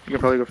 50. You can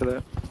probably go for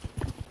that.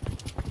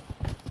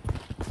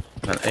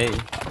 Not A.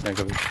 Yeah,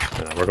 go B.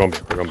 Yeah, we're going B.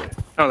 We're going B.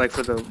 Oh, like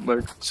for the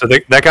lurk. So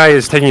that guy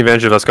is taking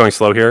advantage of us going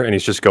slow here, and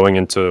he's just going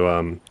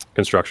into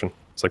construction.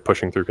 It's like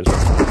pushing through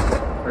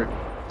construction.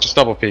 Just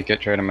double peek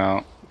it, trade him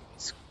out.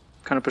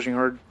 Kind of pushing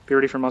hard. Be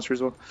ready for monster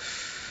as well.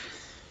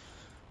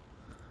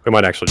 We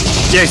might actually.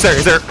 Yeah, he's there.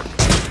 He's there.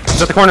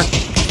 He's at the corner.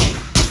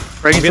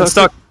 Right, He's getting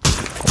stuck.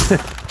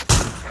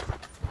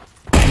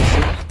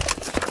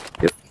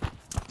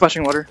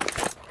 Flashing water.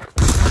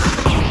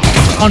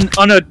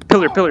 On a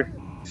pillar.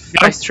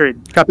 Nice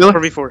trade. Got pillar.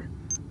 4v4.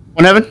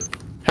 One heaven.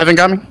 Heaven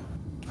got me.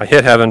 I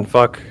hit heaven.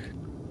 Fuck.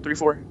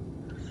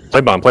 3-4.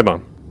 Play bomb. Play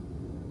bomb.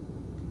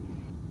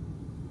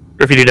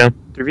 Graffiti down.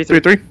 3v3.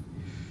 3-3.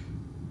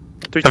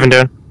 3 Heaven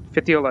down.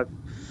 50 alive.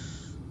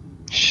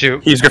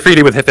 Shoot. He's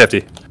graffiti with hit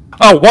 50.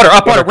 Oh, water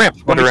up, water ramp.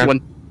 Water Water ramp.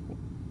 one.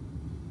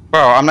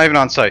 Bro, I'm not even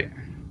on site.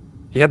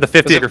 He had the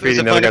 50 Is it- graffiti, is it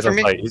and the other playing guy's for on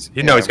me?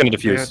 site. No, he's gonna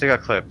defuse. They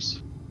got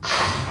clips.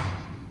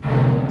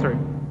 Sorry.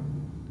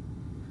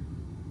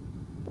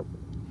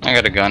 I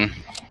got a gun.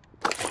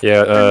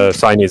 Yeah,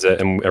 Sai needs it,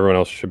 and everyone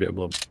else should be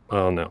able to.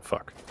 Oh no,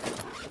 fuck.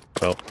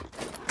 Well,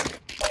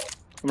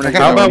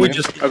 How about we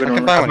just? I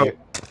can buy one.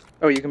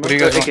 Oh, you can. What do you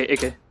guys want?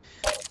 AK.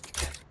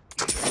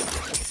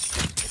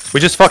 we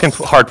just fucking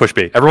hard push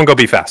B. Everyone go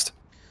B fast.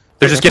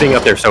 They're just getting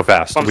up there so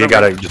fast. Bombs We over.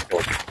 gotta just go.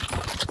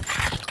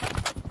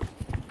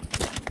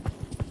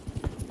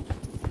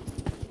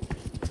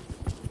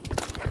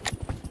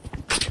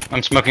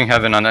 I'm smoking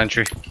heaven on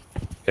entry.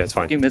 Yeah, it's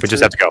fine. You We missed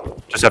just it. have to go.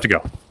 Just have to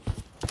go.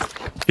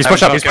 He's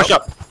pushed up. He's pushed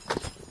up.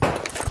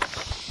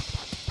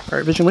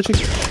 Alright, vision witchy.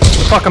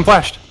 Fuck, I'm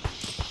flashed.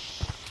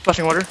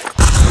 Flashing water.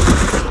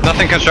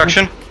 Nothing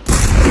construction.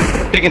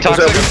 Peeking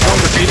toxic.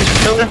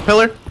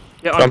 Pillar.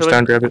 Yeah, on Bumps pillar.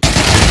 down, grab it.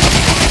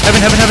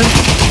 Heaven.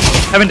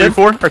 Heaven dead.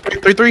 4 or 3.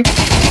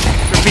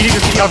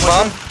 Graffiti on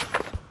Bomb.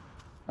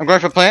 I'm going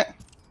for plant.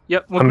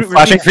 Yep. I'm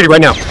flashing for you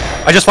right now.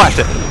 I just flashed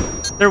it.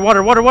 There,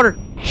 water. Watch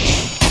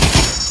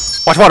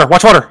water.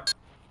 Watch water.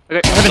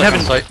 Okay, Site, heaven.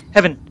 on site.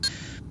 Heaven.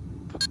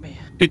 Fuck me.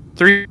 2,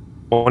 3.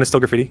 One is still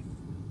graffiti.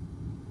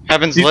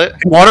 Heaven's lit.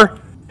 Water.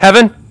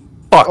 Heaven.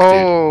 Fuck. Dude.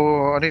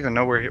 Oh, I don't even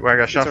know where I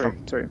got shot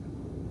from. Sorry.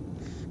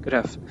 Good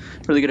half.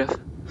 Really good half.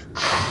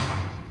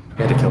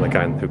 I had to kill the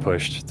guy who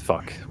pushed.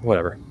 Fuck.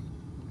 Whatever.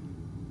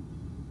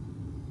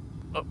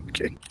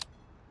 Okay.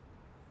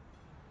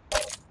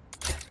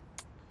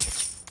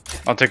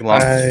 I'll take a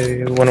long.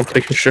 I want to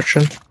play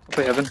construction. I'll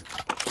play heaven.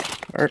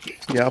 Alright.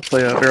 Yeah, I'll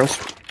play barrels.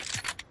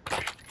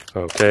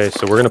 Okay,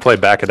 so we're gonna play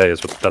back a day.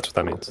 That's what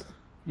that means.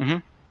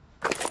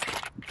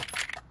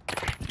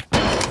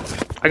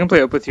 I can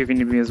play up with you if you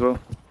need me as well.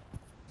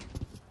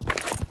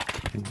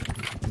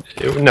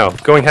 No,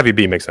 going heavy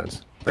B makes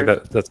sense. Like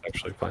that's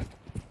actually fine.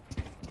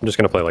 I'm just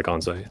gonna play like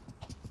on site.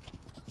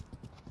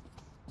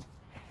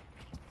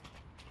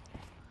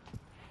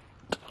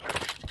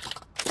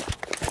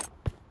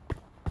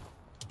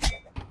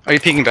 Are you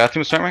peeking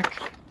bathroom, start Mike?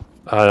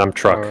 I'm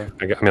truck. Or-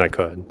 I mean, I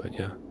could, but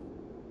yeah.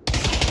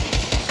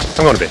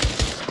 I'm going to B.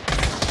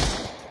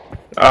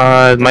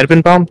 It might have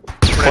been bomb.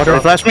 Water.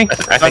 Flash me.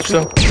 I think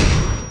so.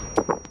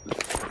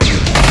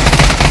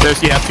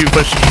 There's, yeah, 2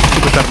 push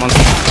that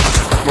monster.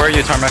 Where are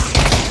you, Tarmac?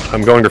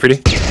 I'm going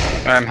graffiti.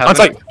 I'm On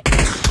site.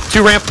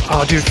 2 ramp.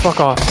 Oh, dude, fuck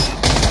off.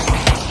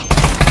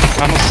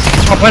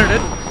 One planner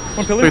dead.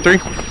 One pillar. 3.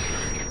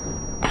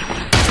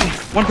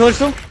 One pillar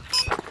still.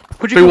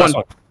 Who'd you 3 kill?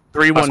 1.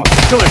 3 1.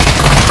 Pillar.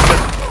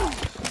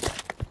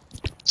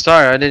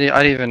 Sorry, I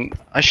didn't even.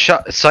 I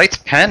shot. Site's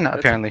pen,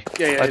 apparently.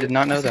 Yeah, I did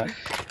not know that.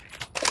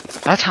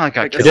 That's how I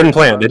got They killed. didn't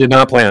plant. They did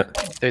not plant.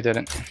 They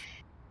didn't.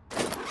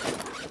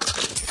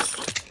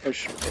 Oh,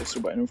 so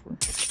by no for.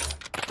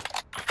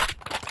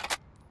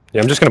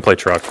 Yeah, I'm just gonna play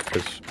truck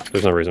because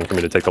there's no reason for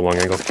me to take the long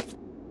angle.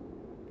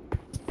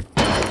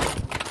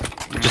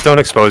 Just don't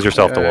expose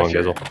yourself to Yeah, long,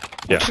 sure. Gizzle. I'm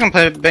Yeah, just gonna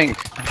play bank.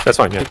 that's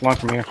fine. Yeah, Take long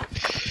from here.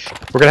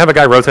 we're gonna have a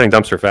guy rotating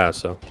dumpster fast,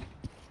 so.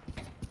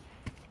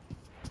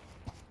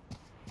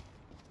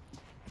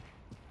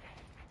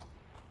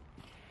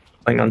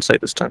 Playing on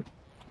site this time.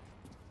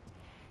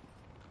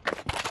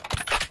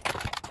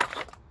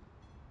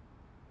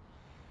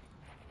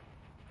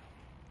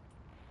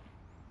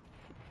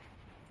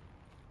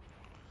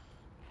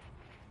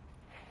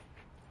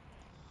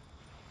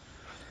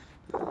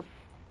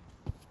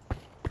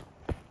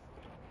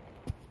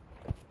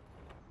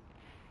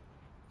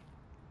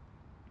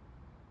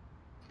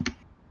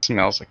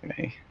 Smells like an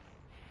A.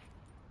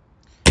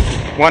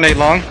 1 A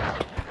long,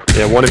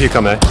 Yeah, one of you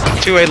come A.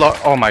 2 A long.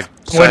 Oh my.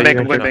 One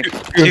bank. One bank.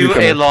 2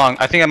 A long.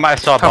 I think I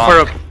saw a How bomb. far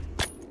up?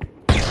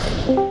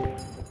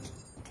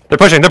 They're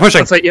pushing. They're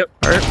pushing. On site. Yep.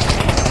 They're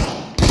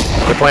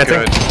planting.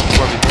 Good.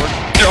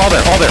 4v4. They're all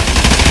there. All there.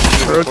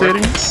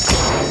 Rotating.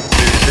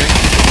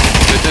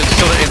 3v3. There's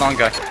still the A long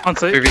guy. On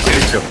site.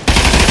 3v2.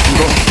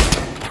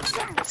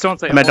 Still on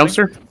site. I'm at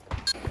dumpster.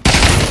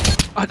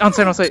 On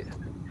site.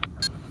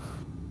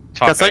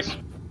 Top Got sight. guys.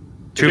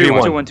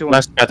 2v1. 2-1.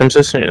 Last bathroom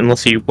system,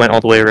 unless he went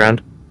all the way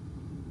around.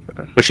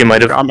 Which he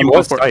might have. I'm He gonna go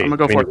was for it. tight. I'm gonna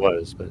go I mean, for he it.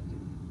 was, but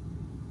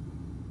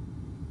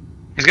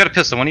He's got a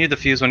pistol. One of you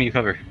defuse, one of you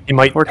cover. he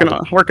might. Working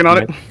on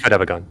it. Could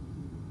have a gun.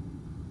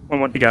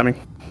 1-1. He got me.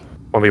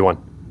 1v1.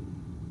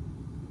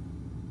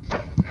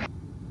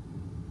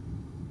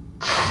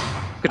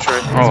 Good try.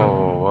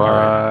 Oh,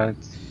 what?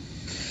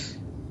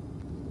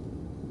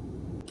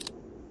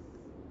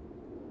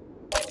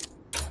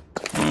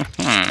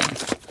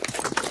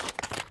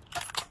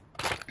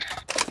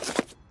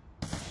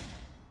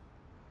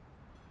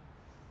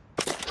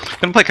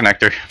 Gonna play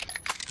connector.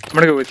 I'm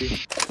gonna go with you.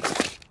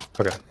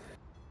 Okay.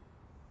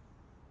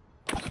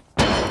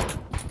 I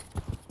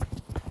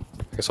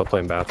guess I'll play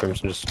in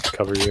bathrooms and just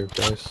cover you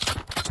guys.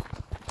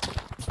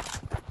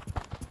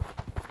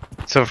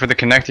 So for the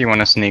connector, you want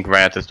to sneak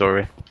right at this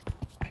doorway.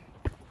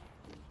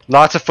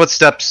 Lots of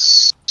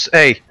footsteps.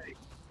 A.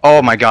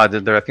 Oh my God,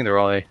 I think they're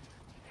all A.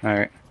 All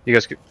right, you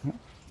guys could.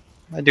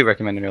 I do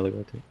recommend an early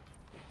rotate.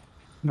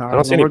 No, I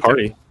don't see any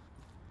party.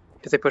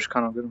 If they push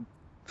con, I'll get them.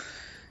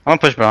 I'm gonna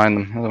push behind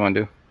them. What do I want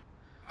to do?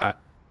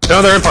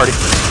 No, they're in party.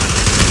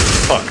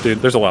 Fuck, dude.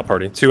 There's a lot of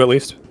party. 2 at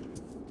least.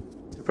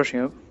 They're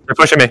pushing up. They're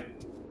pushing me.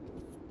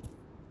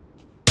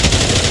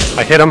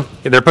 I hit him.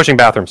 They're pushing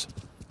bathrooms.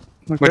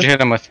 What'd you hit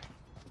him with?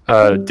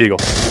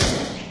 Deagle.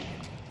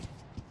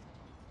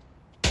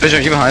 Vision,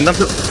 are you behind them?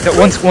 Yeah,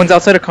 one's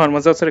outside of con.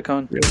 One's outside of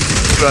con. Two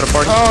out of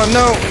party. Oh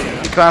no!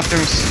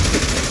 Bathrooms.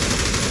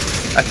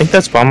 I think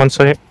that's bomb on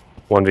site.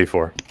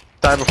 1v4.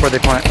 Die before they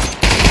plant.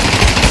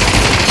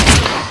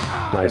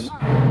 Nice.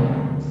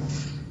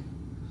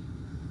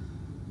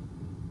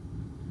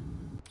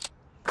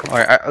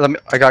 Alright,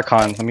 I got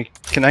con. Let me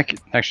connect.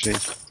 Actually,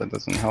 that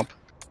doesn't help.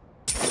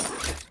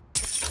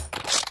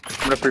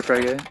 I'm gonna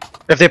pre-frag it.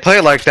 If they play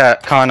it like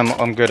that, con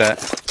I'm good at.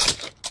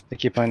 They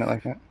keep playing it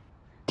like that.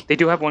 They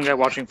do have one guy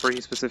watching for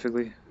you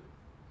specifically.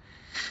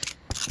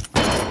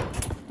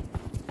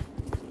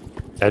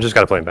 I just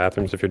gotta play in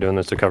bathrooms if you're doing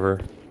this to cover.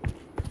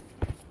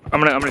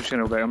 I'm just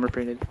gonna go back. I'm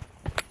reprinted.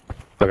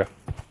 Okay.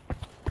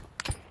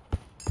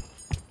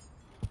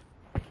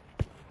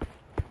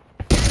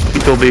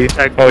 People be.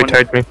 Tag Oh, he one.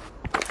 tagged me.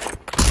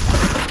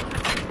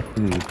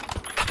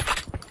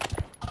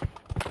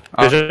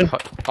 Vision?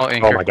 I'll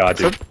anchor. Oh my god,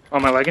 dude. Oh,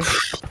 am I lagging?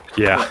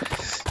 Yeah.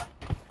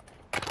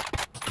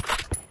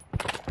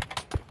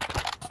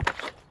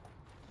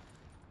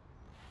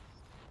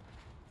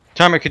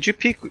 Timer, could you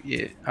peek?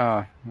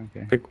 Yeah.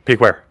 Okay. Peek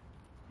where?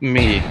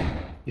 Me.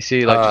 You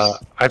see, like,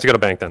 just, I have to go to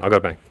bank then. I'll go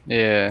to bank.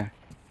 yeah.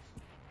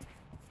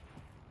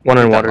 One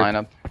in that water.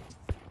 lineup.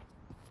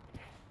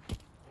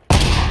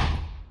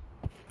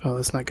 Oh,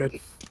 that's not good.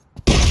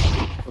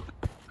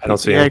 I don't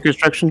see Yeah, him.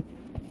 construction.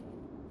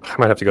 I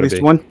might have to go At to least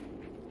B. one.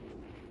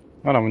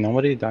 Oh no,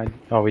 nobody died.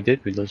 Oh, we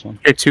did. We lose one.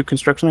 Here, two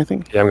construction, I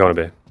think. Yeah, I'm going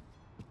to B.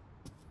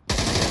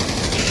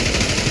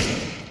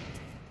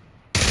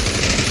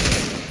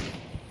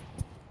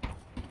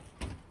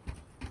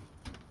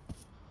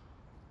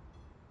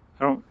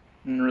 I don't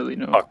really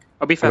know. Fuck.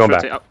 I'll be I'm fast. going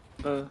rotate. back.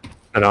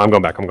 Uh, No, I'm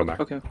going back. I'm going back.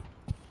 okay.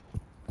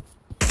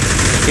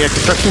 Yeah,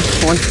 construction.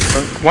 One.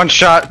 One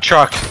shot,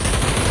 truck.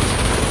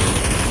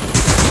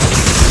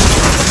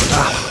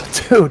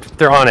 Dude,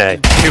 they're on A.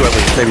 2 at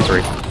least, maybe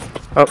 3.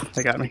 Oh,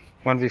 they got me.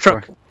 1v4.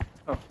 Truck.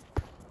 Oh.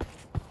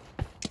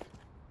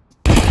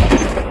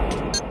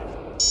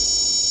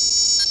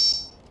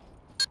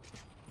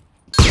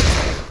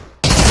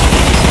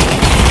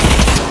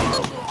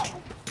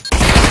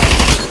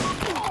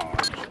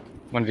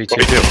 One v2.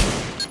 1v2.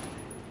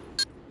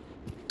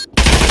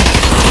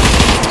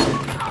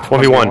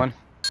 1v1.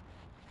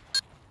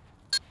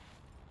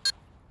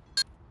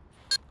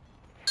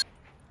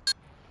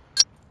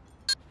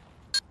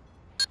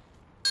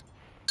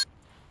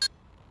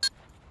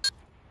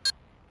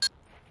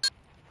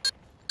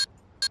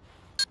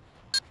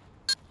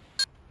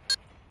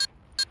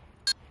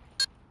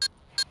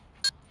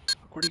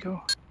 Where'd he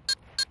go?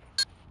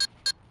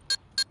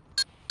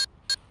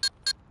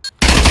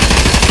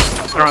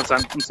 They're on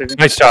time. I'm saving.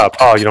 Nice job.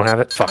 Oh, you don't have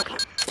it? Fuck.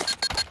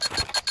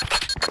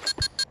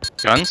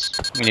 Guns?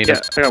 We need Yeah,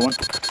 it. I got one.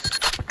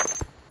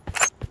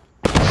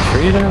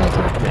 Are you there?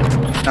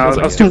 No,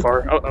 I was too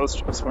far. I was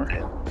far.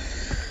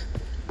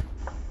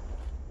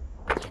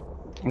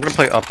 I'm gonna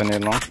play up and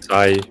in long.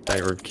 I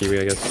or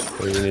Kiwi, I guess.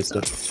 Whatever needs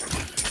to.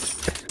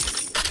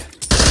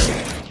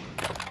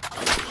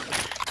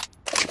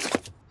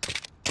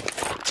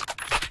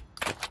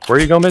 Where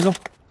are you going, Basil?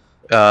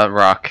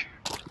 Rock.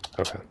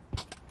 Okay.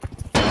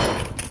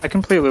 I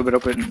can play a little bit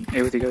up in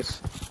A with you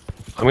guys.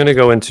 I'm gonna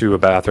go into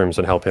bathrooms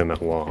and help him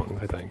at long,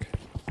 I think.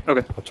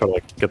 Okay. I'll try to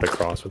like get the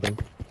cross with him.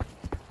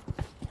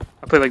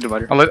 I'll play like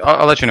divider.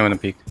 I'll let you know in the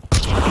peak.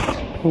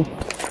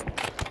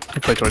 I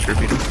play towards your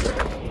feet.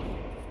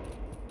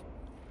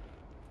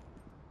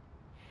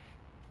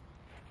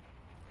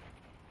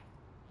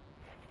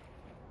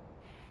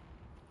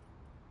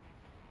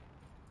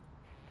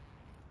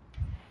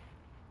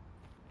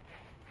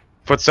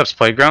 Footsteps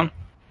playground.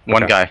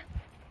 One Okay. guy.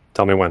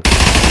 Tell me when.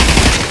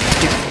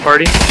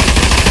 Party.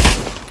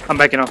 I'm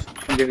backing off.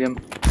 I'm giving him.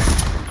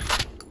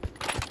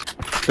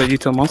 Is that you,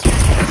 Tomas?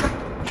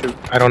 Shoot.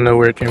 I don't know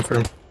where it came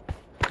from.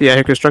 Yeah,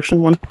 here,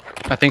 construction. One.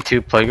 I think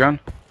 2 playground.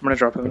 I'm gonna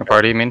drop him.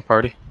 Party, main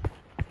party.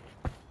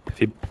 If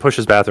he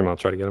pushes bathroom, I'll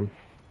try to get him.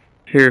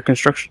 Here,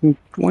 construction.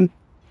 One.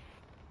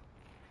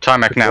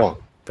 Tarmac now.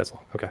 Long. That's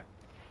long. Okay.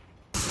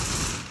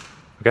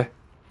 Okay.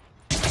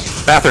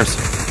 Bathrooms.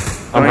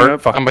 I'm Going hurt.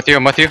 up. Fuck. I'm with you.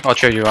 I'll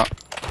trade you out.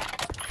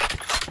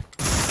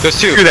 There's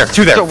 2. 2 there.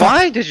 2 there. So Fuck.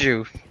 why did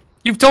you?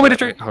 You've told me to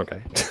trade.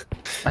 Okay.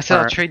 I said I'll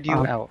Alright, trade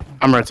you out.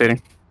 I'm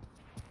rotating.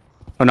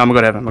 Oh no, I'm gonna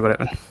go to heaven. I'm gonna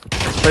go to heaven.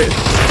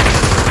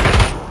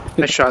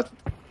 Nice shot.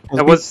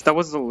 That was the.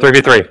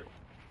 3v3.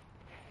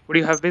 What do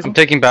you have, Basil? I'm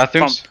taking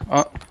bathrooms.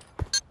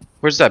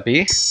 Where's that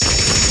B?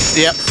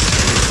 Yep.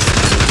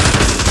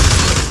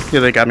 Yeah,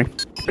 they got me.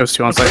 Goes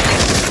 2 on site.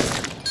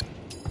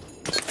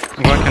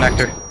 I'm going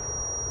connector.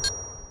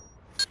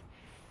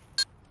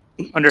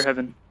 Under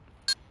heaven.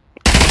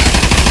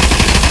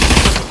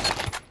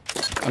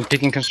 I'm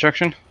peeking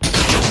construction.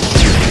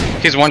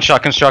 He's one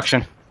shot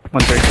construction.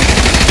 1-3.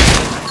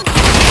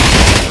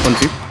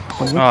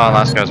 1-2. Oh,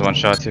 last guy's one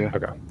shot too.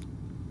 Okay.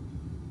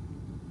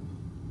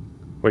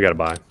 We gotta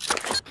buy.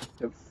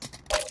 Yep.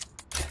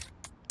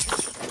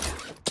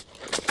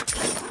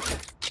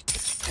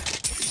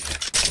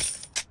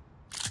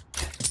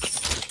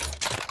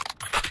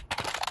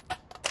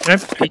 Can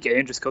I peek A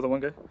and just kill the one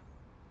guy?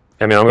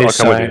 I mean, I'll come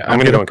with you. I'm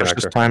gonna go in push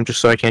this connector. time just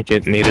so I can't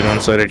get naded on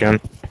site again.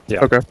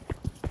 Yeah. Okay.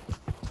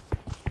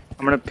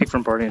 I'm gonna peek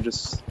from party and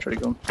just try to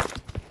go.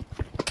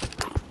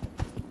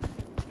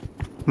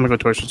 I'm gonna go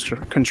towards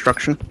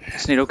construction.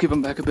 Sneed, keep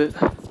him back a bit.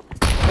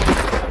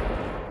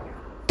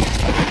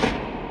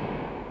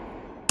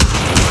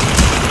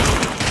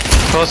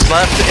 Close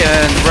left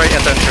and right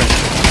at the entrance.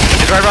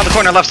 He's right around the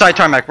corner, left side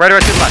tarmac. Right to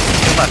the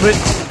left. To the left. Wait,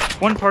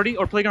 one party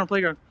or playground.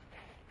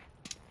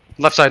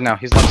 Left side now.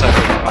 He's left side.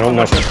 I don't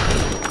know.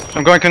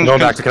 I'm going Going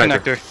back to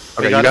connector.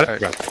 Okay, you got it?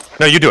 Alright. Got it.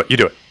 No, you do it. You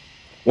do it.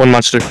 One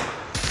monster.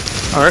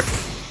 Alright.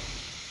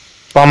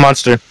 Bomb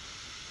monster.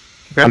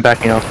 Okay. I'm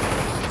backing off.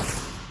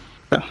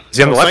 Is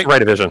he on the left or right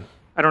division?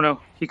 I don't know.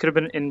 He could have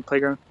been in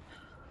playground.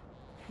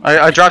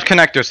 I dropped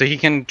connector so he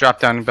can drop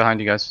down behind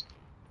you guys.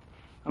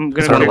 I'm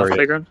gonna Sorry, go to Mario.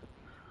 playground.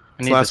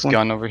 I need Last this one.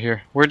 gun over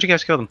here. Where'd you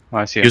guys kill them? Oh,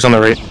 I see He it. was on the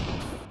right.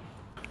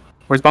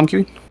 Where's bomb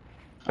queuing?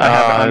 I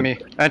have it on me.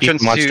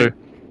 Entrance monster. to...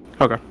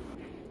 Okay.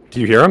 Do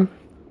you hear him?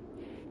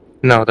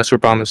 No, that's where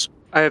bomb is.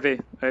 I have A.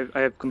 I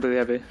have completely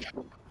have A.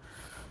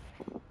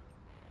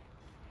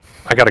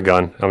 I got a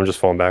gun. I'm just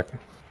falling back.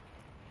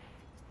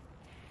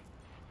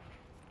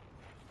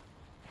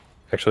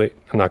 Actually,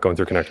 I'm not going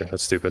through connector.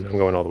 That's stupid. I'm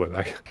going all the way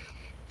back.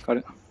 Got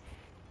it.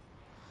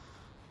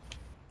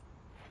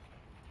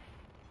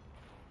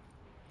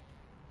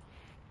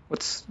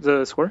 What's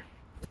the score?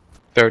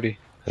 30.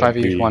 5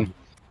 That'd each be- one.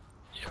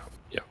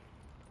 Yeah.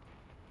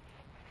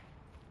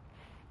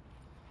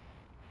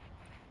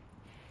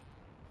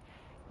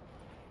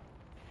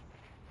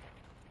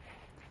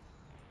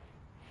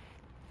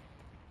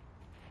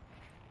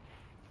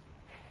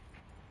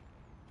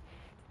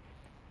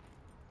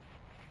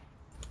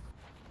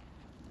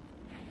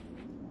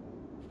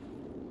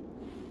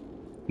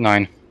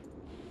 Nine.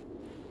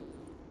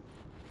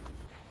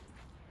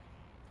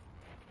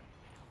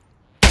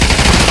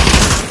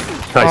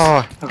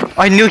 Nice. Oh,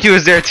 I knew he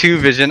was there too,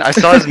 Vision. I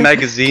saw his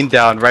magazine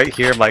down right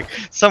here. I'm like,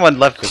 someone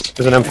left this.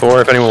 There's an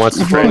M4 if anyone wants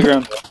to We're on the trade.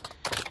 ground.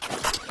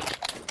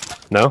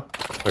 No?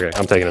 Okay,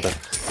 I'm taking it then.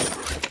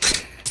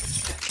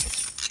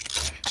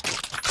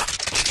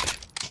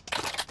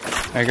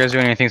 Are you guys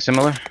doing anything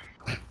similar?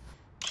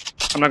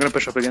 I'm not gonna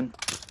push up again.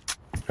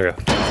 Okay.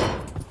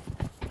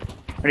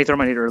 I need to throw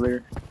my nade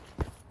earlier.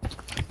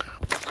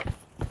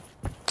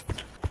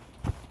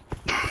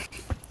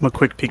 I'm a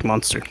quick peek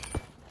monster.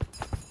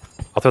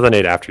 I'll throw the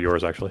nade after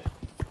yours, actually.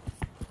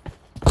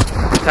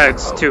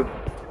 Tags, 2.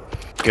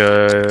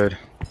 Good.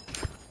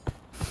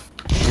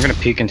 I'm gonna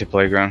peek into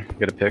playground.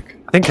 Get a pick.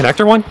 I think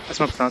connector one? I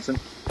smoked Johnson.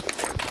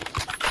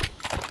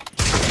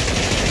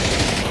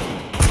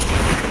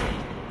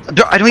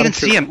 I don't even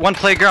see him. One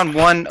playground,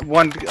 one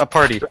a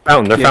party.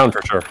 Fountain. They're Yeah. found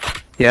for sure.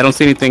 Yeah, I don't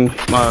see anything.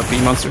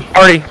 B monster.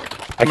 Party! I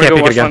I'm can't gonna go pick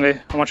it watch again. long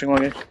A. I'm watching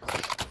long A.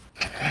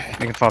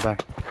 You can fall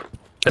back.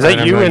 Is that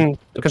Alright, you I'm in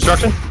the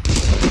construction?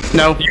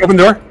 No. You open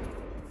the door?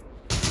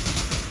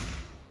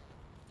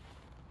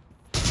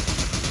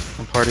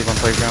 One party, one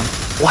playground.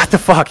 What the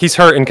fuck? He's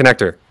hurt in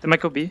connector. They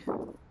might go B.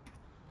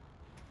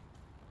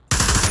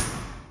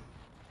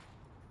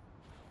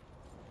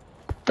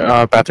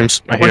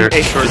 Bathrooms. I One hear.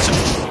 A short.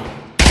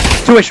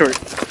 2 A short.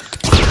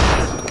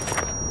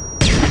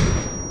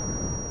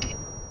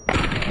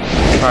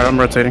 Alright, I'm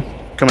rotating.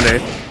 Coming to A.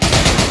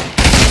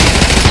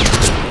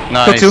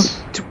 Nice.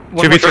 Two.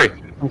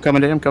 2v3. I'm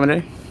coming to A. I'm coming to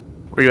A.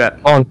 Where you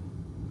at? Long.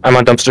 I'm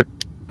on dumpster.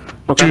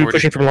 Okay. Two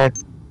pushing from long.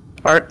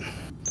 Alright.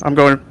 I'm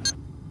going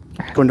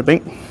to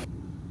bank.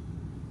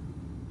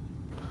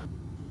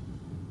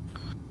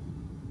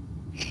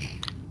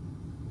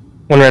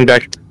 One ran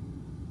back.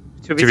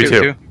 2v2.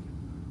 2v2.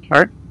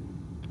 Alright.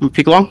 I'm gonna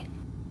peek long.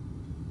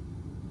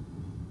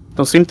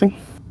 Don't see anything.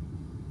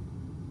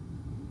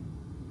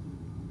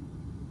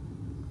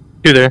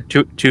 Two there.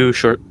 Two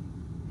short.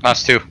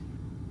 Last two.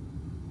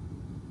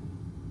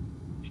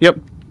 Yep.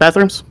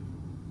 Bathrooms.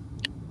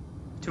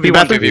 2v1.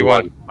 bathroom?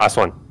 2v1. Last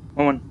one.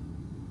 1-1.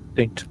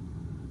 Dinked.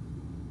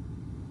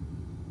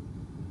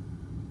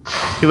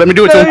 You let me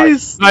do it to him.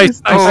 Nice!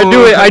 Nice. Oh, I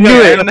knew it. I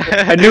knew it.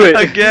 again. I knew it.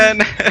 Again.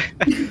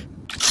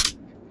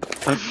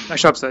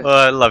 Nice job, Sai.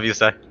 I love you,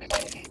 Sai.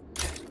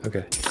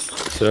 Okay.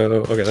 So,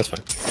 okay, that's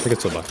fine. I can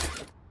still buy.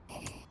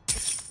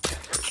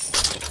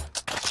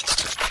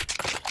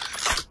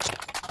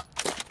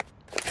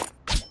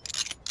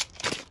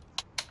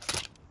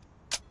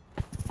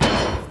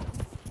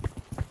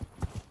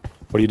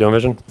 What are you doing,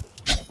 Vision?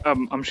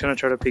 I'm just gonna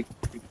try to peek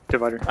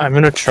divider. I'm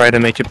gonna try to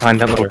make it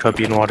behind that little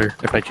cubby in water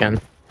if I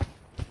can.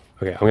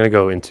 Okay, I'm gonna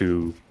go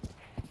into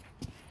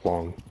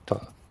long.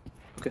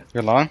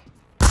 You're long?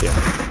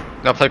 Yeah.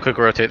 I'll play quick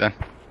rotate then.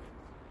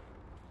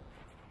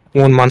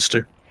 One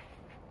monster.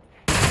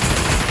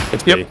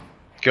 It's Yep. B.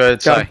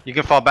 Good, Got Sai. it. You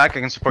can fall back.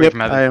 I can support you Yep,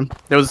 from I heaven. am.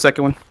 There was a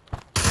second one.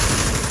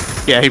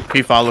 Yeah,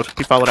 he followed.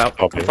 He followed out.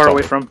 Oh, B, Far it's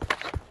away all from.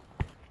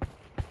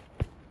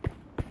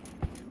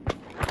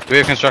 Do we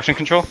have construction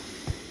control?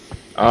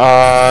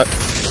 Kind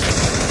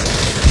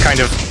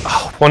of. B.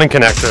 One in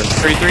connector.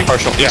 3-3?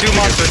 Partial. Yeah. Two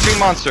monster, two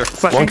monster.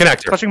 Flashing, One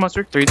connector. Flashing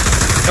monster. They're on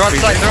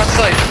site, they're on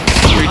site.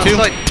 3-2.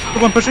 On site.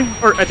 Good one pushing,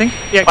 or I think.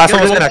 Yeah. Last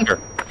one was get rid of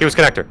connector. He was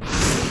connector.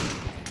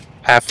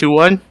 Half to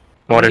one.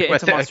 Water. get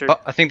into monster.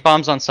 I think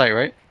bomb's on site,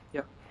 right?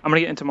 Yeah. I'm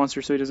gonna get into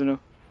monster so he doesn't know.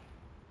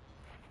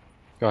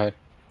 Go ahead.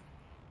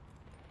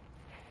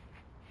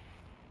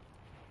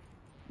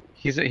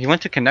 He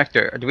went to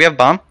connector. Do we have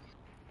bomb?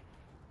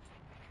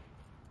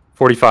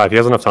 45. He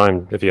has enough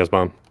time if he has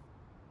bomb.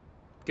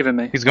 Give him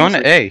A. He's going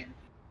to A.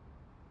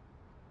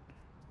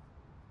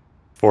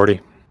 40.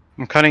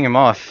 I'm cutting him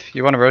off.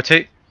 You want to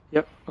rotate?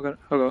 Yep. I'll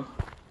go.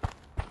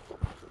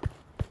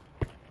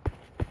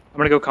 I'm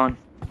gonna go con.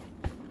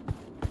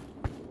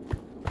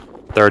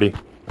 30.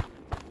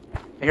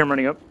 I hear him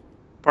running up.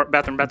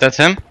 Bathroom. That's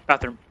him?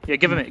 Bathroom. Yeah,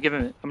 give him it.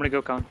 I'm gonna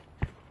go con.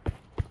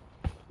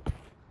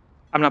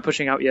 I'm not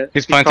pushing out yet.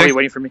 He's probably planting?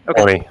 waiting for me.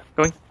 Okay. 20.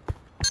 Going.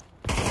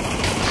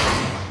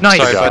 Nice.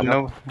 Sorry, job. bud,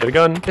 no. Get a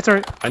gun. It's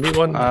alright. I need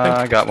one.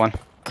 I got one.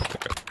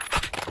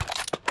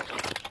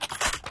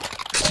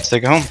 Let's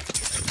take it home.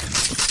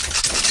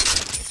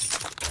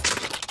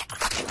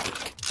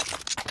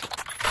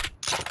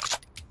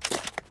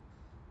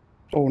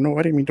 Oh no,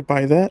 I didn't mean to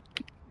buy that.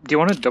 Do you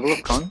want to double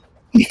up con?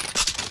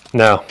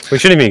 No, we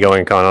shouldn't even be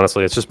going con,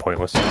 honestly. It's just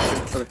pointless.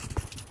 Okay.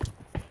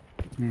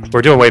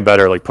 We're doing way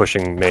better, like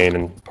pushing main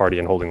and party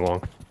and holding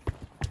long.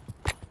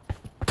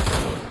 I'll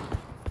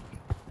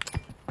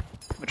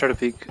try to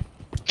peek.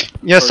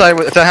 Yes,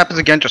 if that happens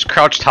again, just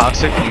crouch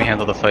toxic. Let me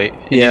handle the fight.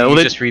 Yeah, you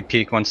well, just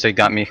re-peek once they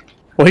got me.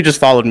 Well, he just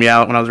followed me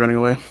out when I was running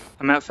away.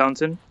 I'm at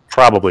fountain.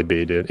 Probably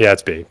B, dude. Yeah,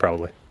 it's B,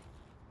 probably.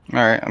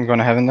 Alright, I'm going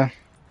to heaven then.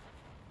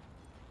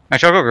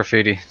 Actually, I'll go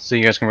graffiti, so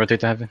you guys can rotate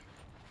to heaven.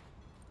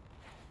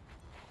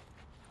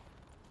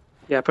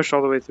 Yeah, I pushed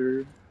all the way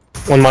through.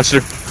 One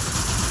monster.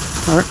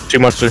 Alright. Two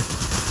monster.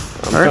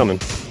 I'm Alright. coming.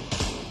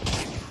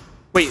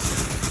 Wait.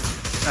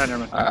 Ah,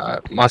 never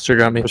mind. Monster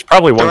got me. There's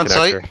probably one on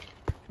site. connector.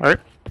 Alright.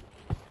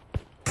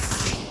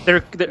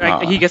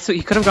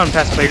 He could have gone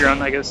past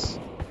playground, I guess.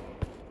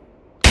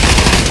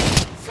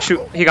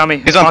 Shoot, he got me.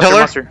 He's on pillar?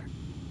 Monster.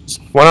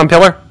 One on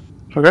pillar.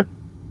 Okay.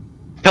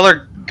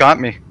 Pillar got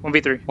me.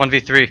 1v3.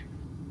 1v3.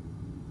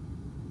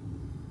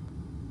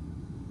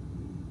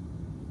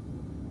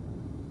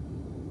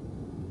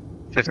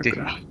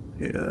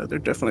 Yeah, they're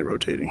definitely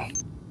rotating.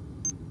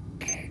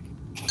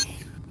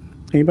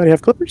 Anybody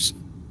have clippers?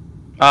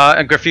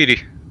 And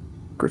graffiti.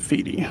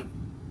 Graffiti.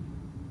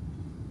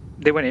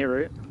 They went A,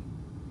 right?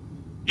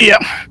 Yeah.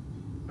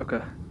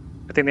 Okay.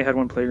 I think they had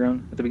one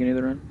playground at the beginning of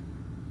the run.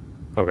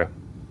 Okay.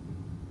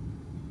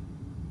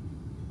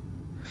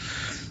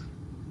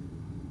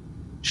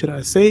 Should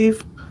I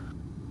save?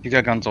 You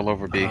got guns all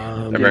over B.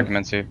 I yeah.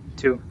 recommend save.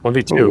 2.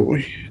 1v2.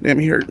 Oh, damn,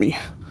 he hurt me.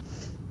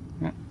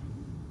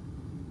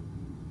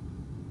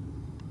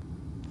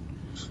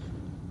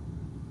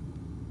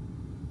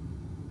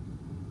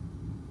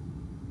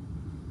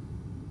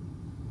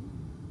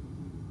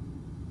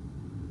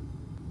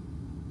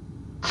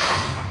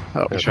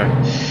 Oh, sure.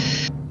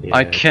 Yeah,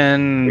 I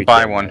can we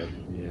buy can-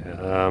 one.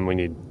 Yeah, we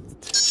need...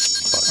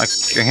 I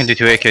can do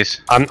 2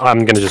 AKs. I'm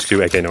gonna just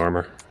do AK no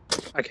armor.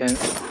 I can't.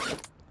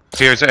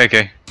 So here's an AK.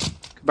 Could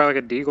buy like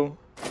a deagle.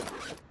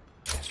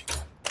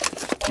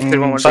 They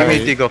want one Buy back.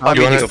 me a deagle. Buy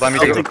me a deagle. Buy me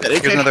a I'll take that deagle.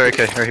 AK. Here's another AK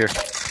right here.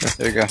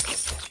 There you go.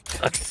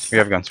 We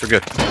have guns. We're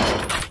good.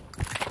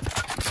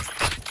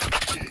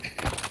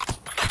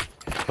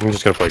 I'm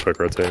just gonna play quick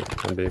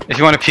rotate on B. If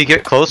you want to peek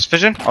it close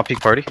vision, I'll peek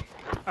party.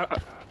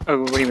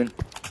 Oh, what do you mean?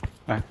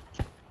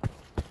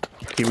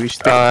 Okay, we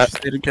should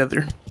stay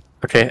together.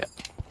 Okay.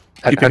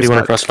 How You do pick you a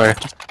want to spot.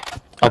 crossfire?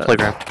 I'll play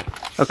ground.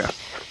 Okay.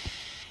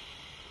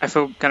 I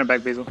feel kind of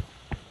back basil.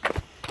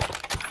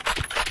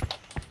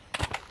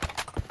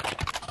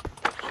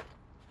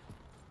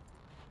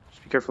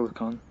 Just be careful with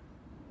con.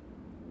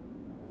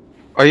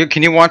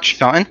 Can you watch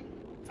fountain?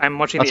 I'm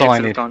watching That's the all I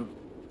exit of need. con.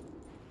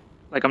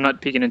 Like I'm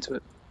not peeking into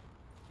it.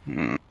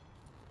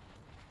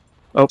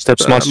 Oh,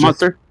 Steps monster.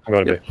 monster. I'm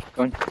going to Yep. B.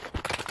 Going.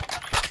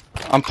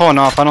 I'm pulling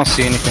off. I don't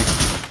see anything.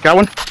 Got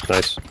one.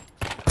 Nice.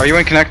 Are you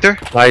in connector?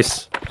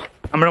 Nice.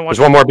 I'm gonna watch.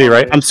 There's one more B,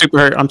 right? I'm super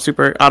hurt. I'm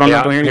super hurt. I don't know.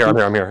 Yeah, Don't hear I'm here,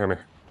 anything. I'm here.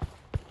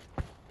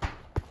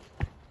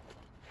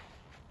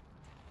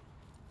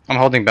 I'm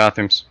holding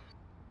bathrooms.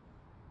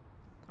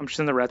 I'm just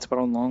in the rat spot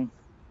on long.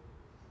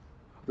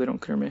 Hope they don't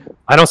clear me.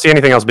 I don't see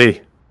anything else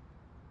B.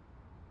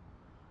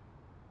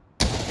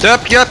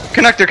 Yep,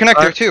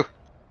 connector too.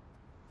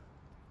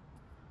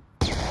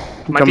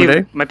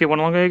 Might be one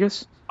long way, I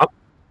guess. I'm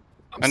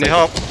I need safe.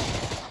 help.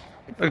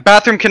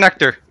 Bathroom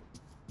connector.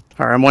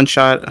 All right, I'm one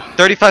shot.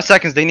 35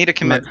 seconds. They need to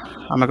commit.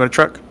 I'm gonna go to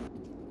truck.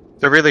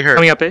 They're really hurt.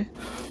 Coming up, eh?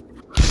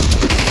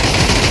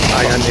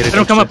 I got Let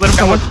him come up. Let him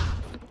come up.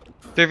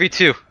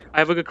 3v2. I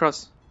have a good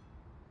cross.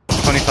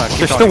 25. Keep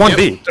There's going. still one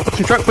B.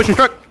 Pushing truck. Pushing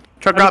truck.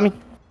 Truck got me.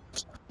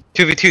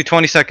 2v2.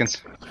 20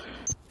 seconds.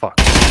 Fuck.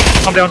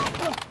 Calm down.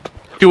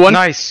 2-1.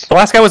 Nice. The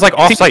last guy was like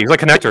off site. He was like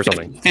connector or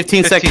something.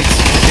 15 seconds.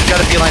 You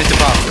gotta beeline it to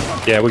bomb.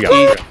 Yeah, we got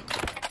it.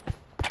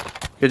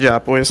 Good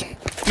job, boys.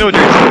 No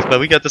jerseys, but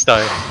we got the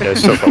style. Yeah,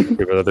 it's so fucking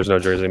stupid that there's no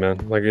jersey, man.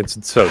 Like, it's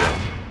so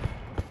dumb.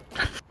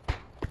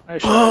 I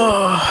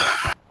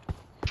should.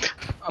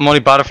 I'm only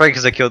botafried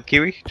because I killed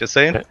Kiwi. Just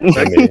saying. I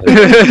mean,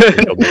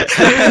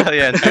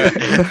 Yeah, it's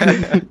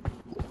true.